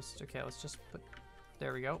 Let's just, okay, let's just put,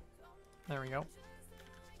 there we go. There we go.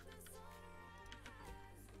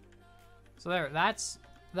 So there, that's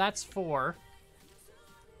 4.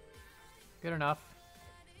 Good enough.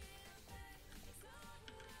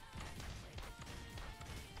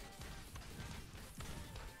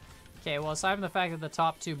 Okay, well, aside from the fact that the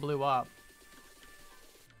top 2 blew up.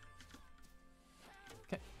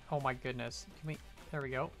 Okay. Oh my goodness. Can we, there we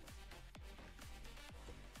go.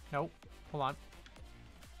 Nope. Hold on.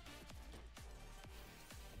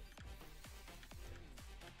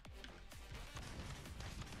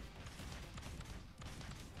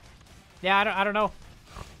 Yeah, I don't know.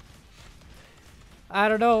 I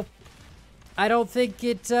don't know. I don't think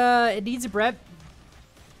it needs a Brett.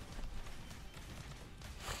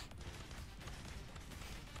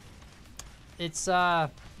 It's,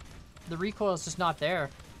 the recoil is just not there.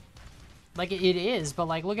 Like, it is, but,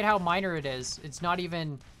 like, look at how minor it is. It's not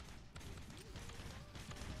even...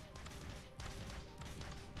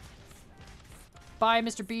 Bye,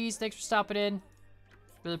 Mr. Beast. Thanks for stopping in.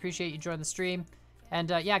 Really appreciate you joining the stream. And,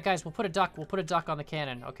 yeah, guys, we'll put a duck. We'll put a duck on the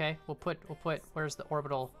cannon, okay? We'll put, where's the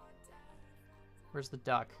orbital? Where's the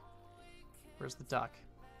duck? Where's the duck?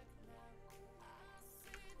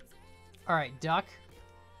 Alright, duck.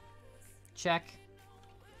 Check.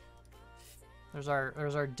 There's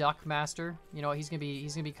our duck master. You know, he's gonna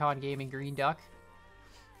be Con Gaming Green Duck.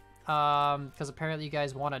 Because apparently you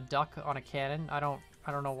guys want a duck on a cannon. I don't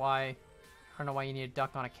know why. I don't know why you need a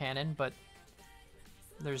duck on a cannon, but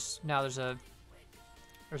there's a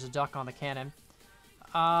duck on the cannon.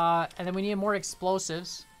 And then we need more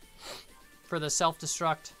explosives for the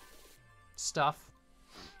self-destruct stuff.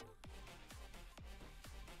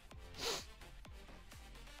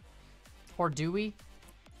 Or do we?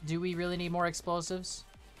 Do we really need more explosives?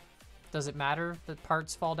 Does it matter that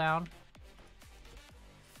parts fall down?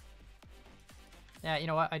 Yeah, you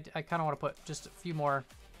know what? I kind of want to put just a few more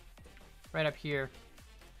right up here.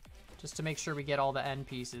 Just to make sure we get all the end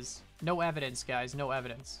pieces. No evidence, guys. No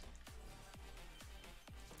evidence.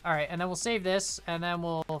 Alright, and then we'll save this, and then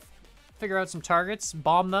we'll figure out some targets,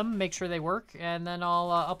 bomb them, make sure they work, and then I'll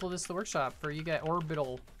upload this to the workshop for you guys.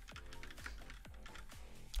 Orbital.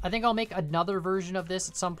 I think I'll make another version of this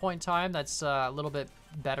at some point in time that's a little bit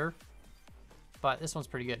better. But this one's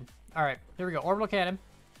pretty good. Alright, here we go. Orbital cannon.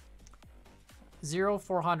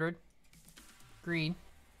 0-400. Green.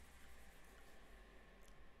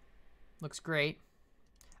 Looks great.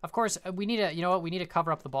 Of course, we need to, you know what? We need to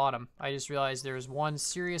cover up the bottom. I just realized there's one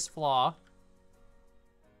serious flaw.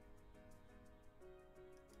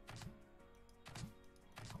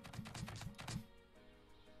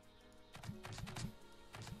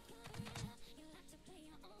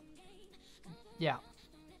 Yeah.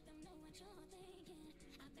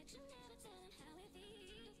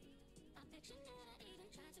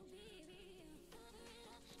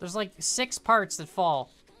 There's like 6 parts that fall.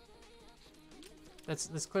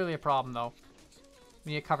 That's clearly a problem, though.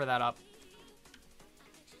 We need to cover that up.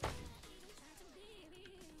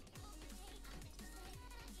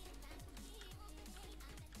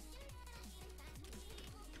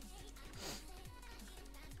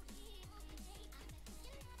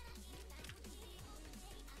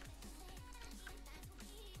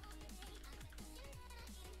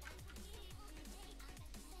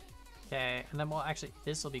 Okay, and then we'll actually,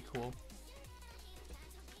 this will be cool.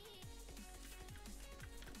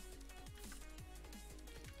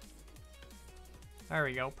 There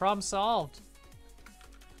we go. Problem solved.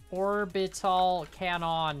 Orbital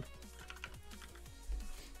cannon.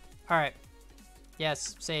 Alright.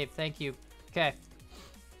 Yes, save. Thank you. Okay.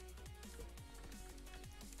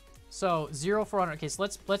 So 0-400. Okay, so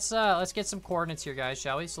let's get some coordinates here, guys,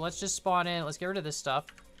 shall we? So let's just spawn in. Let's get rid of this stuff.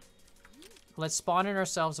 Let's spawn in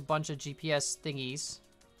ourselves a bunch of GPS thingies.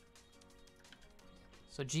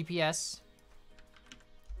 So GPS.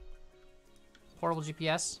 Portable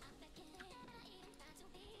GPS.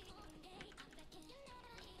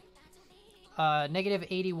 Negative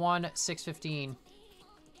 81, 615.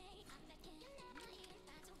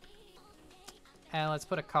 And let's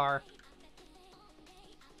put a car.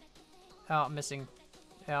 Oh, I'm missing.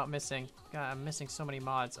 Oh, I'm missing. God, I'm missing so many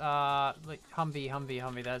mods. Like Humvee.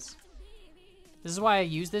 This is why I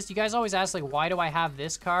use this. You guys always ask, like, why do I have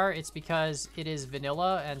this car? It's because it is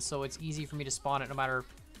vanilla, and so it's easy for me to spawn it no matter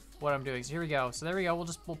what I'm doing. So here we go. So there we go.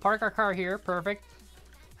 We'll park our car here. Perfect.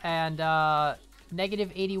 And,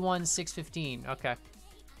 negative 81, 615. Okay.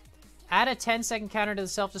 Add a 10-second counter to the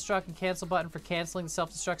self-destruct and cancel button for canceling the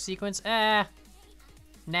self-destruct sequence.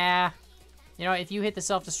 Nah. You know, if you hit the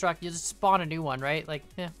self-destruct, you'll just spawn a new one, right? Like,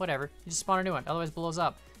 whatever. You just spawn a new one. Otherwise, it blows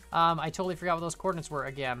up. I totally forgot what those coordinates were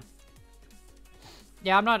again.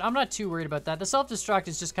 Yeah, I'm not too worried about that. The self-destruct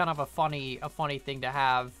is just kind of a funny thing to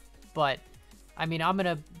have. But, I mean, I'm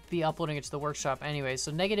going to be uploading it to the workshop anyway.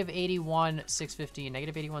 So, negative 81, 615.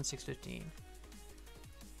 Negative 81, 615.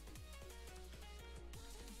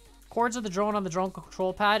 Coords of the drone on the drone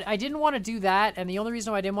control pad. I didn't want to do that, and the only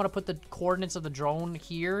reason why I didn't want to put the coordinates of the drone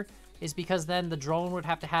here is because then the drone would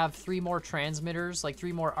have to have 3 more transmitters, like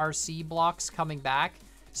 3 more RC blocks coming back.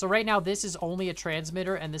 So right now this is only a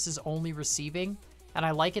transmitter and this is only receiving, and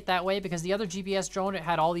I like it that way because the other GPS drone, it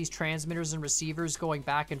had all these transmitters and receivers going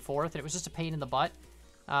back and forth, and it was just a pain in the butt.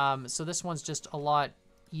 So this one's just a lot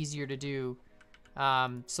easier to do.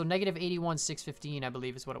 So negative 81, 615, I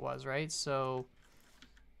believe is what it was, right? So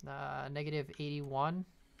negative 81.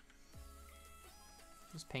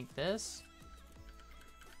 Just paint this.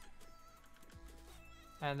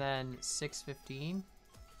 And then 615.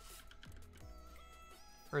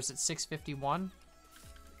 Or is it 651?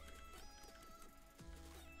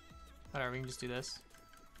 Whatever, we can just do this.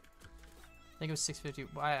 I think it was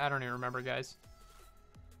 650. I don't even remember, guys.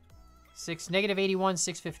 Negative 81,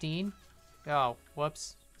 615. Oh,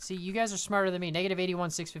 whoops. See, you guys are smarter than me. Negative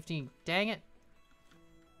 81, 615. Dang it.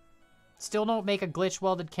 Still don't make a glitch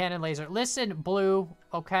welded cannon laser. Listen, Blue,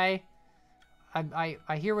 okay? I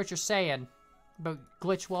hear what you're saying about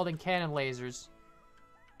glitch welding cannon lasers.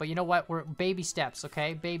 But you know what? We're baby steps,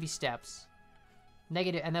 okay? Baby steps.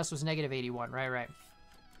 Negative, and this was negative 81, right.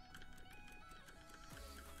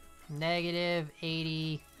 Negative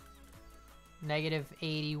 80. Negative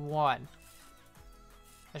 81.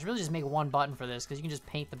 I should really just make one button for this, because you can just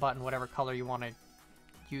paint the button whatever color you want to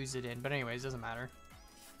use it in. But anyways, doesn't matter.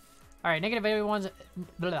 Alright, negative 81,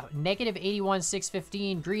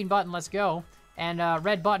 615, green button, let's go. And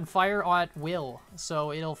red button, fire at will.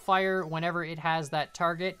 So it'll fire whenever it has that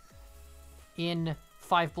target in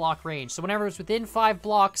 5 block range. So whenever it's within 5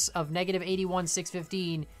 blocks of negative 81,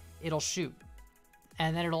 615, it'll shoot.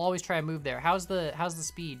 And then it'll always try to move there. How's the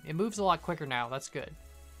speed? It moves a lot quicker now. That's good.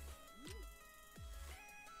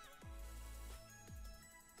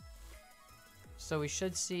 So we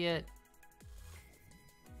should see it.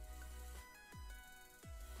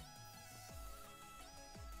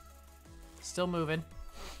 Still moving.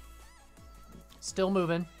 Still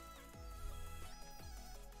moving.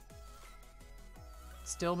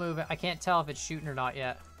 Still moving. I can't tell if it's shooting or not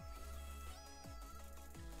yet.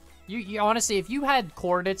 You honestly, if you had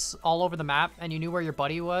coordinates all over the map and you knew where your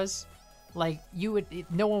buddy was, like,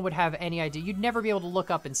 no one would have any idea. You'd never be able to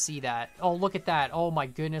look up and see that. Oh, look at that. Oh my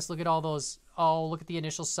goodness, look at all those. Oh, look at the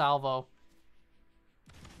initial salvo.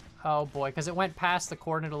 Oh boy, because it went past the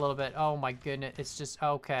coordinate a little bit. Oh my goodness, it's just,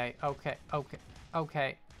 okay.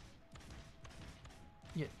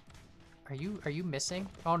 Yeah. Are you missing?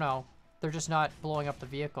 Oh no, they're just not blowing up the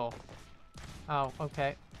vehicle. Oh,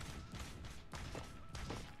 okay.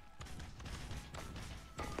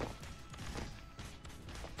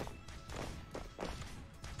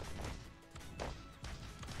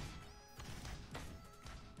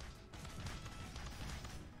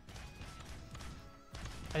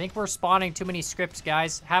 I think we're spawning too many scripts,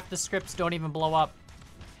 guys. Half the scripts don't even blow up.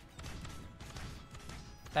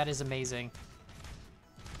 That is amazing.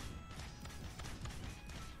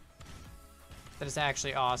 That is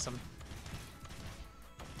actually awesome.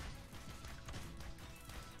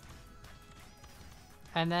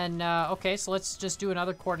 And then, okay, so let's just do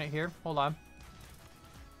another coordinate here. Hold on.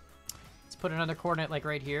 Let's put another coordinate, like,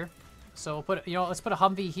 right here. So we'll put, let's put a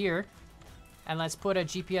Humvee here. And let's put a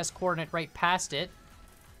GPS coordinate right past it.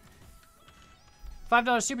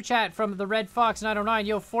 $5 super chat from the Red Fox 909.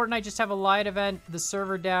 Yo, Fortnite just have a live event, the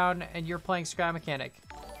server down, and you're playing Scrap Mechanic.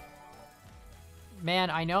 Man,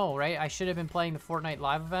 I know, right? I should have been playing the Fortnite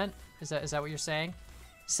live event. Is that what you're saying?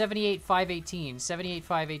 78,518,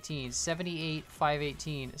 78,518,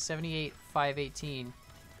 78,518, 78,518.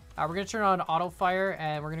 We're gonna turn on auto fire,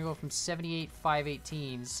 and we're gonna go from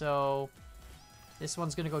 78,518. So this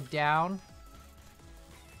one's gonna go down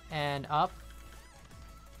and up.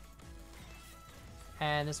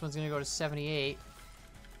 And this one's going to go to 78.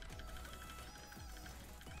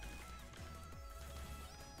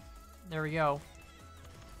 There we go.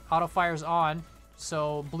 Auto fire's on.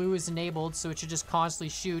 So blue is enabled, so it should just constantly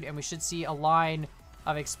shoot, and we should see a line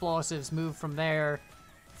of explosives move from there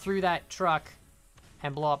through that truck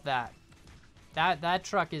and blow up that. That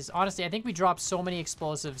truck is... Honestly, I think we dropped so many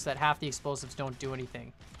explosives that half the explosives don't do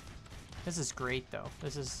anything. This is great, though.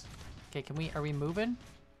 This is... Okay, are we moving?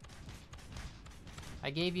 I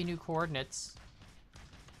gave you new coordinates.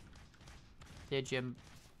 Did you?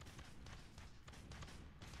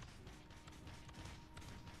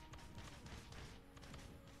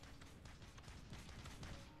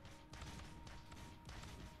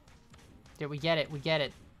 Yeah, we get it. We get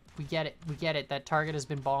it. We get it. We get it. That target has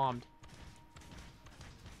been bombed.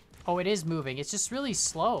 Oh, it is moving. It's just really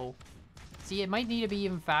slow. See, it might need to be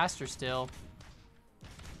even faster still.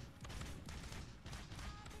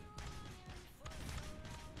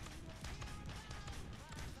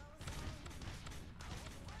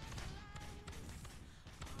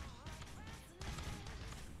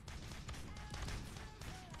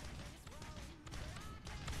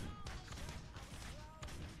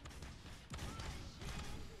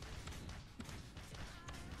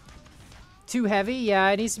 Too heavy? Yeah,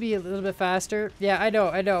 it needs to be a little bit faster. Yeah, I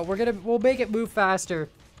know. We'll make it move faster.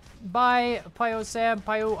 Bye, Pio Sam,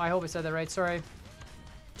 Pio. I hope I said that right, sorry.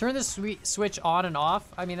 Turn the switch on and off.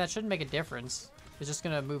 I mean, that shouldn't make a difference. It's just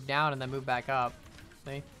gonna move down and then move back up.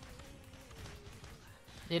 See?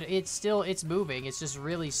 It's moving. It's just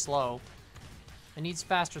really slow. It needs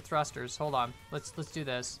faster thrusters. Hold on. Let's do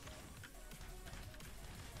this.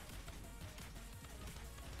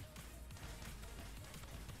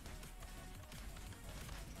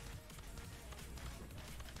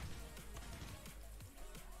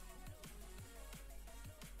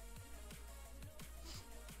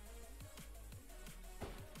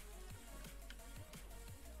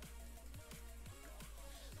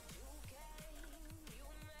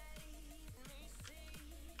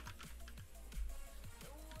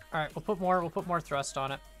 All right, we'll put more thrust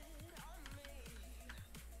on it.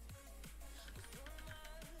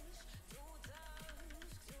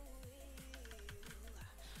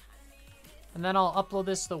 And then I'll upload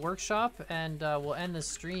this to the workshop, and we'll end the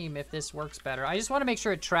stream if this works better. I just want to make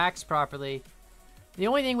sure it tracks properly. The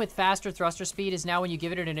only thing with faster thruster speed is now when you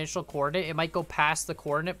give it an initial coordinate, it might go past the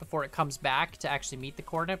coordinate before it comes back to actually meet the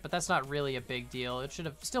coordinate, but that's not really a big deal. It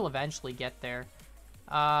should still eventually get there.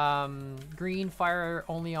 Green, fire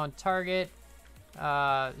only on target.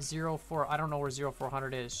 04, I don't know where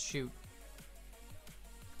 0400 is. Shoot.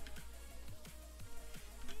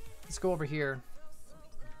 Let's go over here.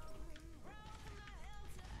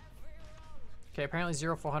 Okay, apparently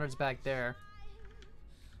 0400 is back there.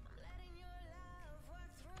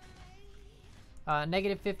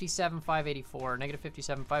 Negative 57, 584. Negative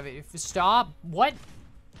 57, 584. Stop! What?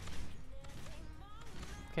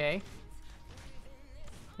 Okay.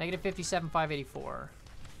 Negative 57, 584.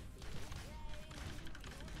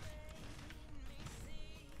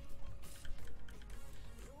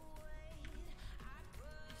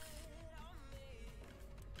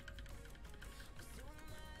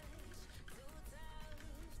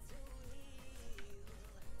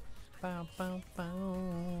 Bow, bow, bow.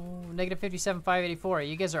 Negative 57, 584.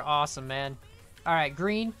 You guys are awesome, man. Alright,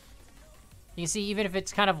 green. You can see even if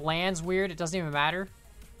it's kind of lands weird, it doesn't even matter.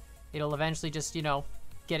 It'll eventually just, you know,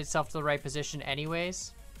 get itself to the right position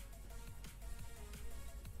anyways.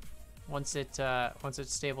 Once it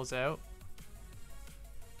stables out.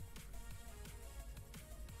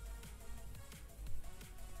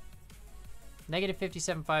 Negative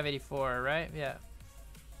 57, 584, right? Yeah.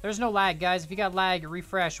 There's no lag, guys. If you got lag,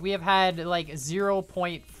 refresh. We have had like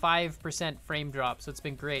 0.5% frame drop, so it's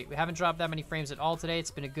been great. We haven't dropped that many frames at all today.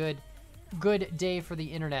 It's been a good day for the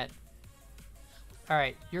internet. All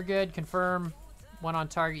right, you're good. Confirm. One on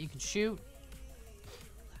target. You can shoot.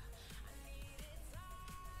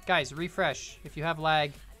 Guys, refresh. If you have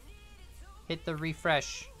lag, hit the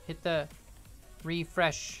refresh. Hit the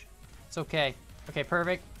refresh. It's okay. Okay,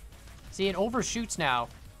 perfect. See, it overshoots now.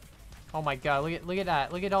 Oh my god, look at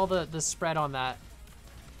that. Look at all the spread on that.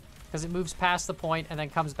 Because it moves past the point and then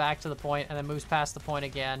comes back to the point and then moves past the point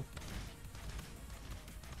again.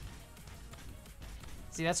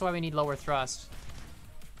 See, that's why we need lower thrust.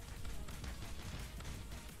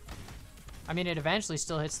 I mean, it eventually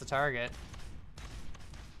still hits the target.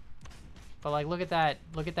 But like, look at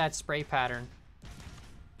that spray pattern.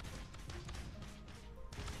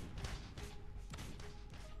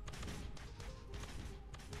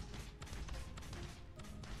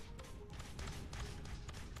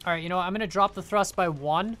 All right, you know what? I'm gonna drop the thrust by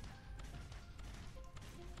 1.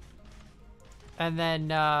 And then,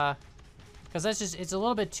 because that's just, it's a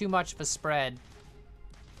little bit too much of a spread.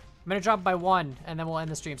 I'm gonna drop it by 1, and then we'll end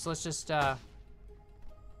the stream. So let's just,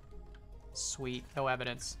 sweet, no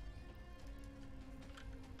evidence.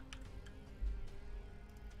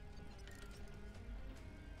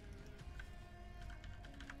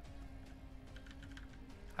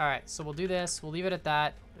 All right, so we'll do this. We'll leave it at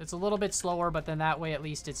that. It's a little bit slower, but then that way at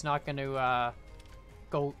least it's not going to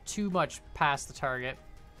go too much past the target.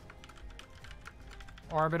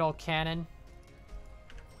 Orbital cannon.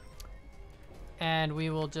 And we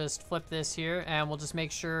will just flip this here, and we'll just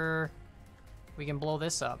make sure we can blow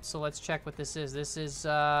this up. So let's check what this is. This is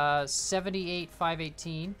 78,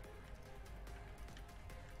 518.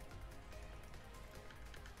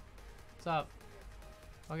 What's up?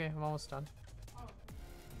 Okay, I'm almost done.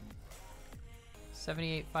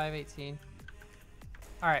 78, 518.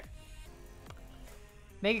 Alright.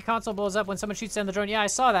 Mega console blows up when someone shoots down the drone. Yeah, I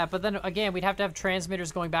saw that, but then again, we'd have to have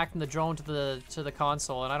transmitters going back from the drone to the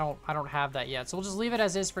console, and I don't have that yet. So we'll just leave it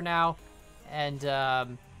as is for now. And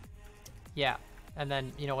yeah. And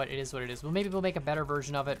then, you know what, it is what it is. Well, maybe we'll make a better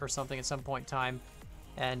version of it or something at some point in time.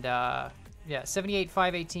 And yeah, 78,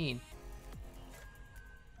 518.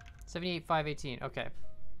 78,518. Okay.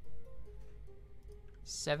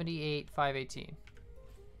 78,518.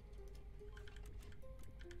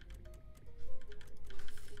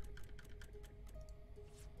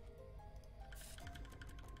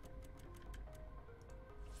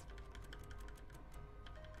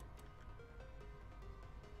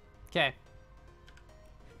 Okay.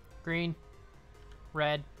 Green.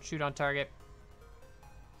 Red. Shoot on target.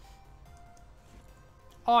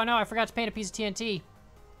 Oh no, I forgot to paint a piece of TNT.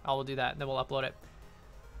 Oh, we'll do that, and then we'll upload it.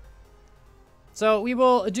 So we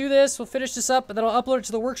will do this, we'll finish this up, and then I'll upload it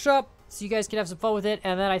to the workshop, so you guys can have some fun with it,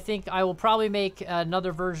 and then I think I will probably make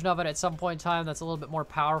another version of it at some point in time that's a little bit more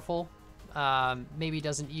powerful. Maybe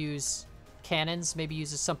doesn't use cannons, maybe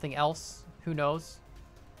uses something else, who knows.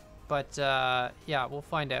 But, yeah, we'll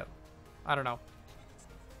find out. I don't know.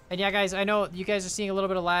 And yeah, guys, I know you guys are seeing a little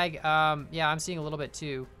bit of lag. Yeah, I'm seeing a little bit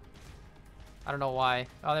too. I don't know why.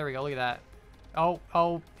 Oh, there we go, look at that.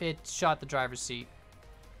 Oh, it shot the driver's seat.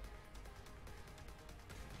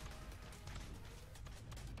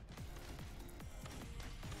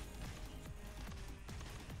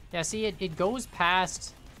 Yeah, see, it goes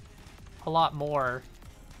past a lot more.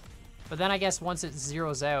 But then I guess once it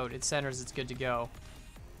zeroes out, it centers, it's good to go.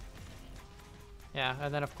 Yeah,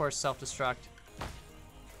 and then of course self-destruct.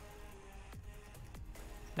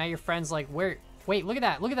 Now your friend's like, where? Wait, look at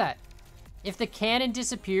that, look at that. If the cannon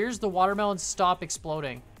disappears, the watermelons stop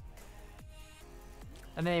exploding.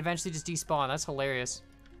 And they eventually just despawn. That's hilarious.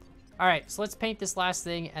 Alright, so let's paint this last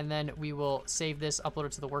thing, and then we will save this, upload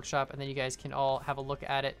it to the workshop, and then you guys can all have a look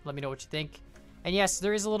at it. Let me know what you think. And yes,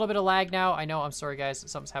 there is a little bit of lag now. I know, I'm sorry guys,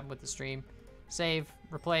 something's happened with the stream. Save,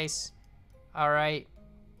 replace. Alright.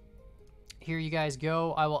 Here you guys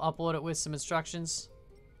go. I will upload it with some instructions.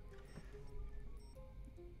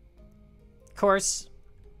 Course.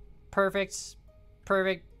 Perfect.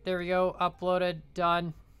 Perfect. There we go. Uploaded.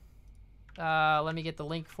 Done. Let me get the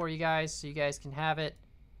link for you guys so you guys can have it.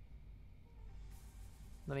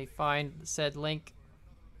 Let me find said link.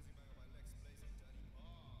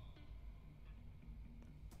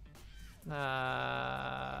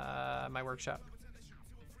 My workshop.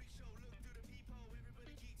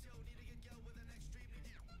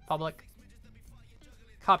 Public.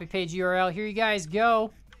 Copy page URL. Here you guys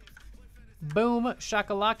go. Boom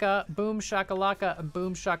shakalaka, boom shakalaka, and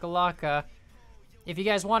boom shakalaka. If you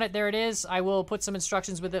guys want it, there it is. I will put some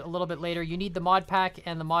instructions with it a little bit later. You need the mod pack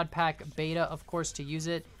and the mod pack beta, of course, to use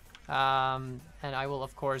it. And I will,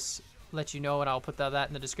 of course, let you know, and I'll put that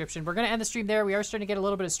in the description. We're going to end the stream there. We are starting to get a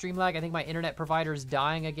little bit of stream lag. I think my internet provider is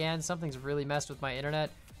dying again. Something's really messed with my internet.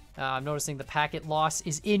 I'm noticing the packet loss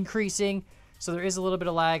is increasing, so there is a little bit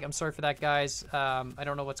of lag. I'm sorry for that, guys. I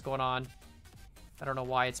don't know what's going on. I don't know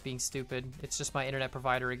why it's being stupid. It's just my internet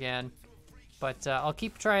provider again. But I'll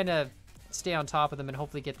keep trying to stay on top of them and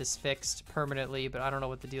hopefully get this fixed permanently, but I don't know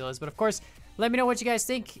what the deal is. But of course, let me know what you guys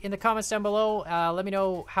think in the comments down below. Let me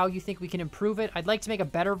know how you think we can improve it. I'd like to make a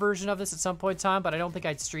better version of this at some point in time, but I don't think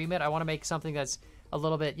I'd stream it. I want to make something that's a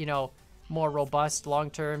little bit, you know, more robust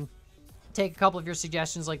long-term. Take a couple of your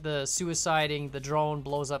suggestions, like the suiciding, the drone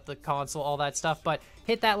blows up the console, all that stuff. But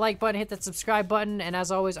hit that like button, hit that subscribe button, and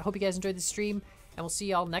as always, I hope you guys enjoyed the stream, and we'll see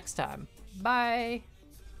y'all next time. Bye!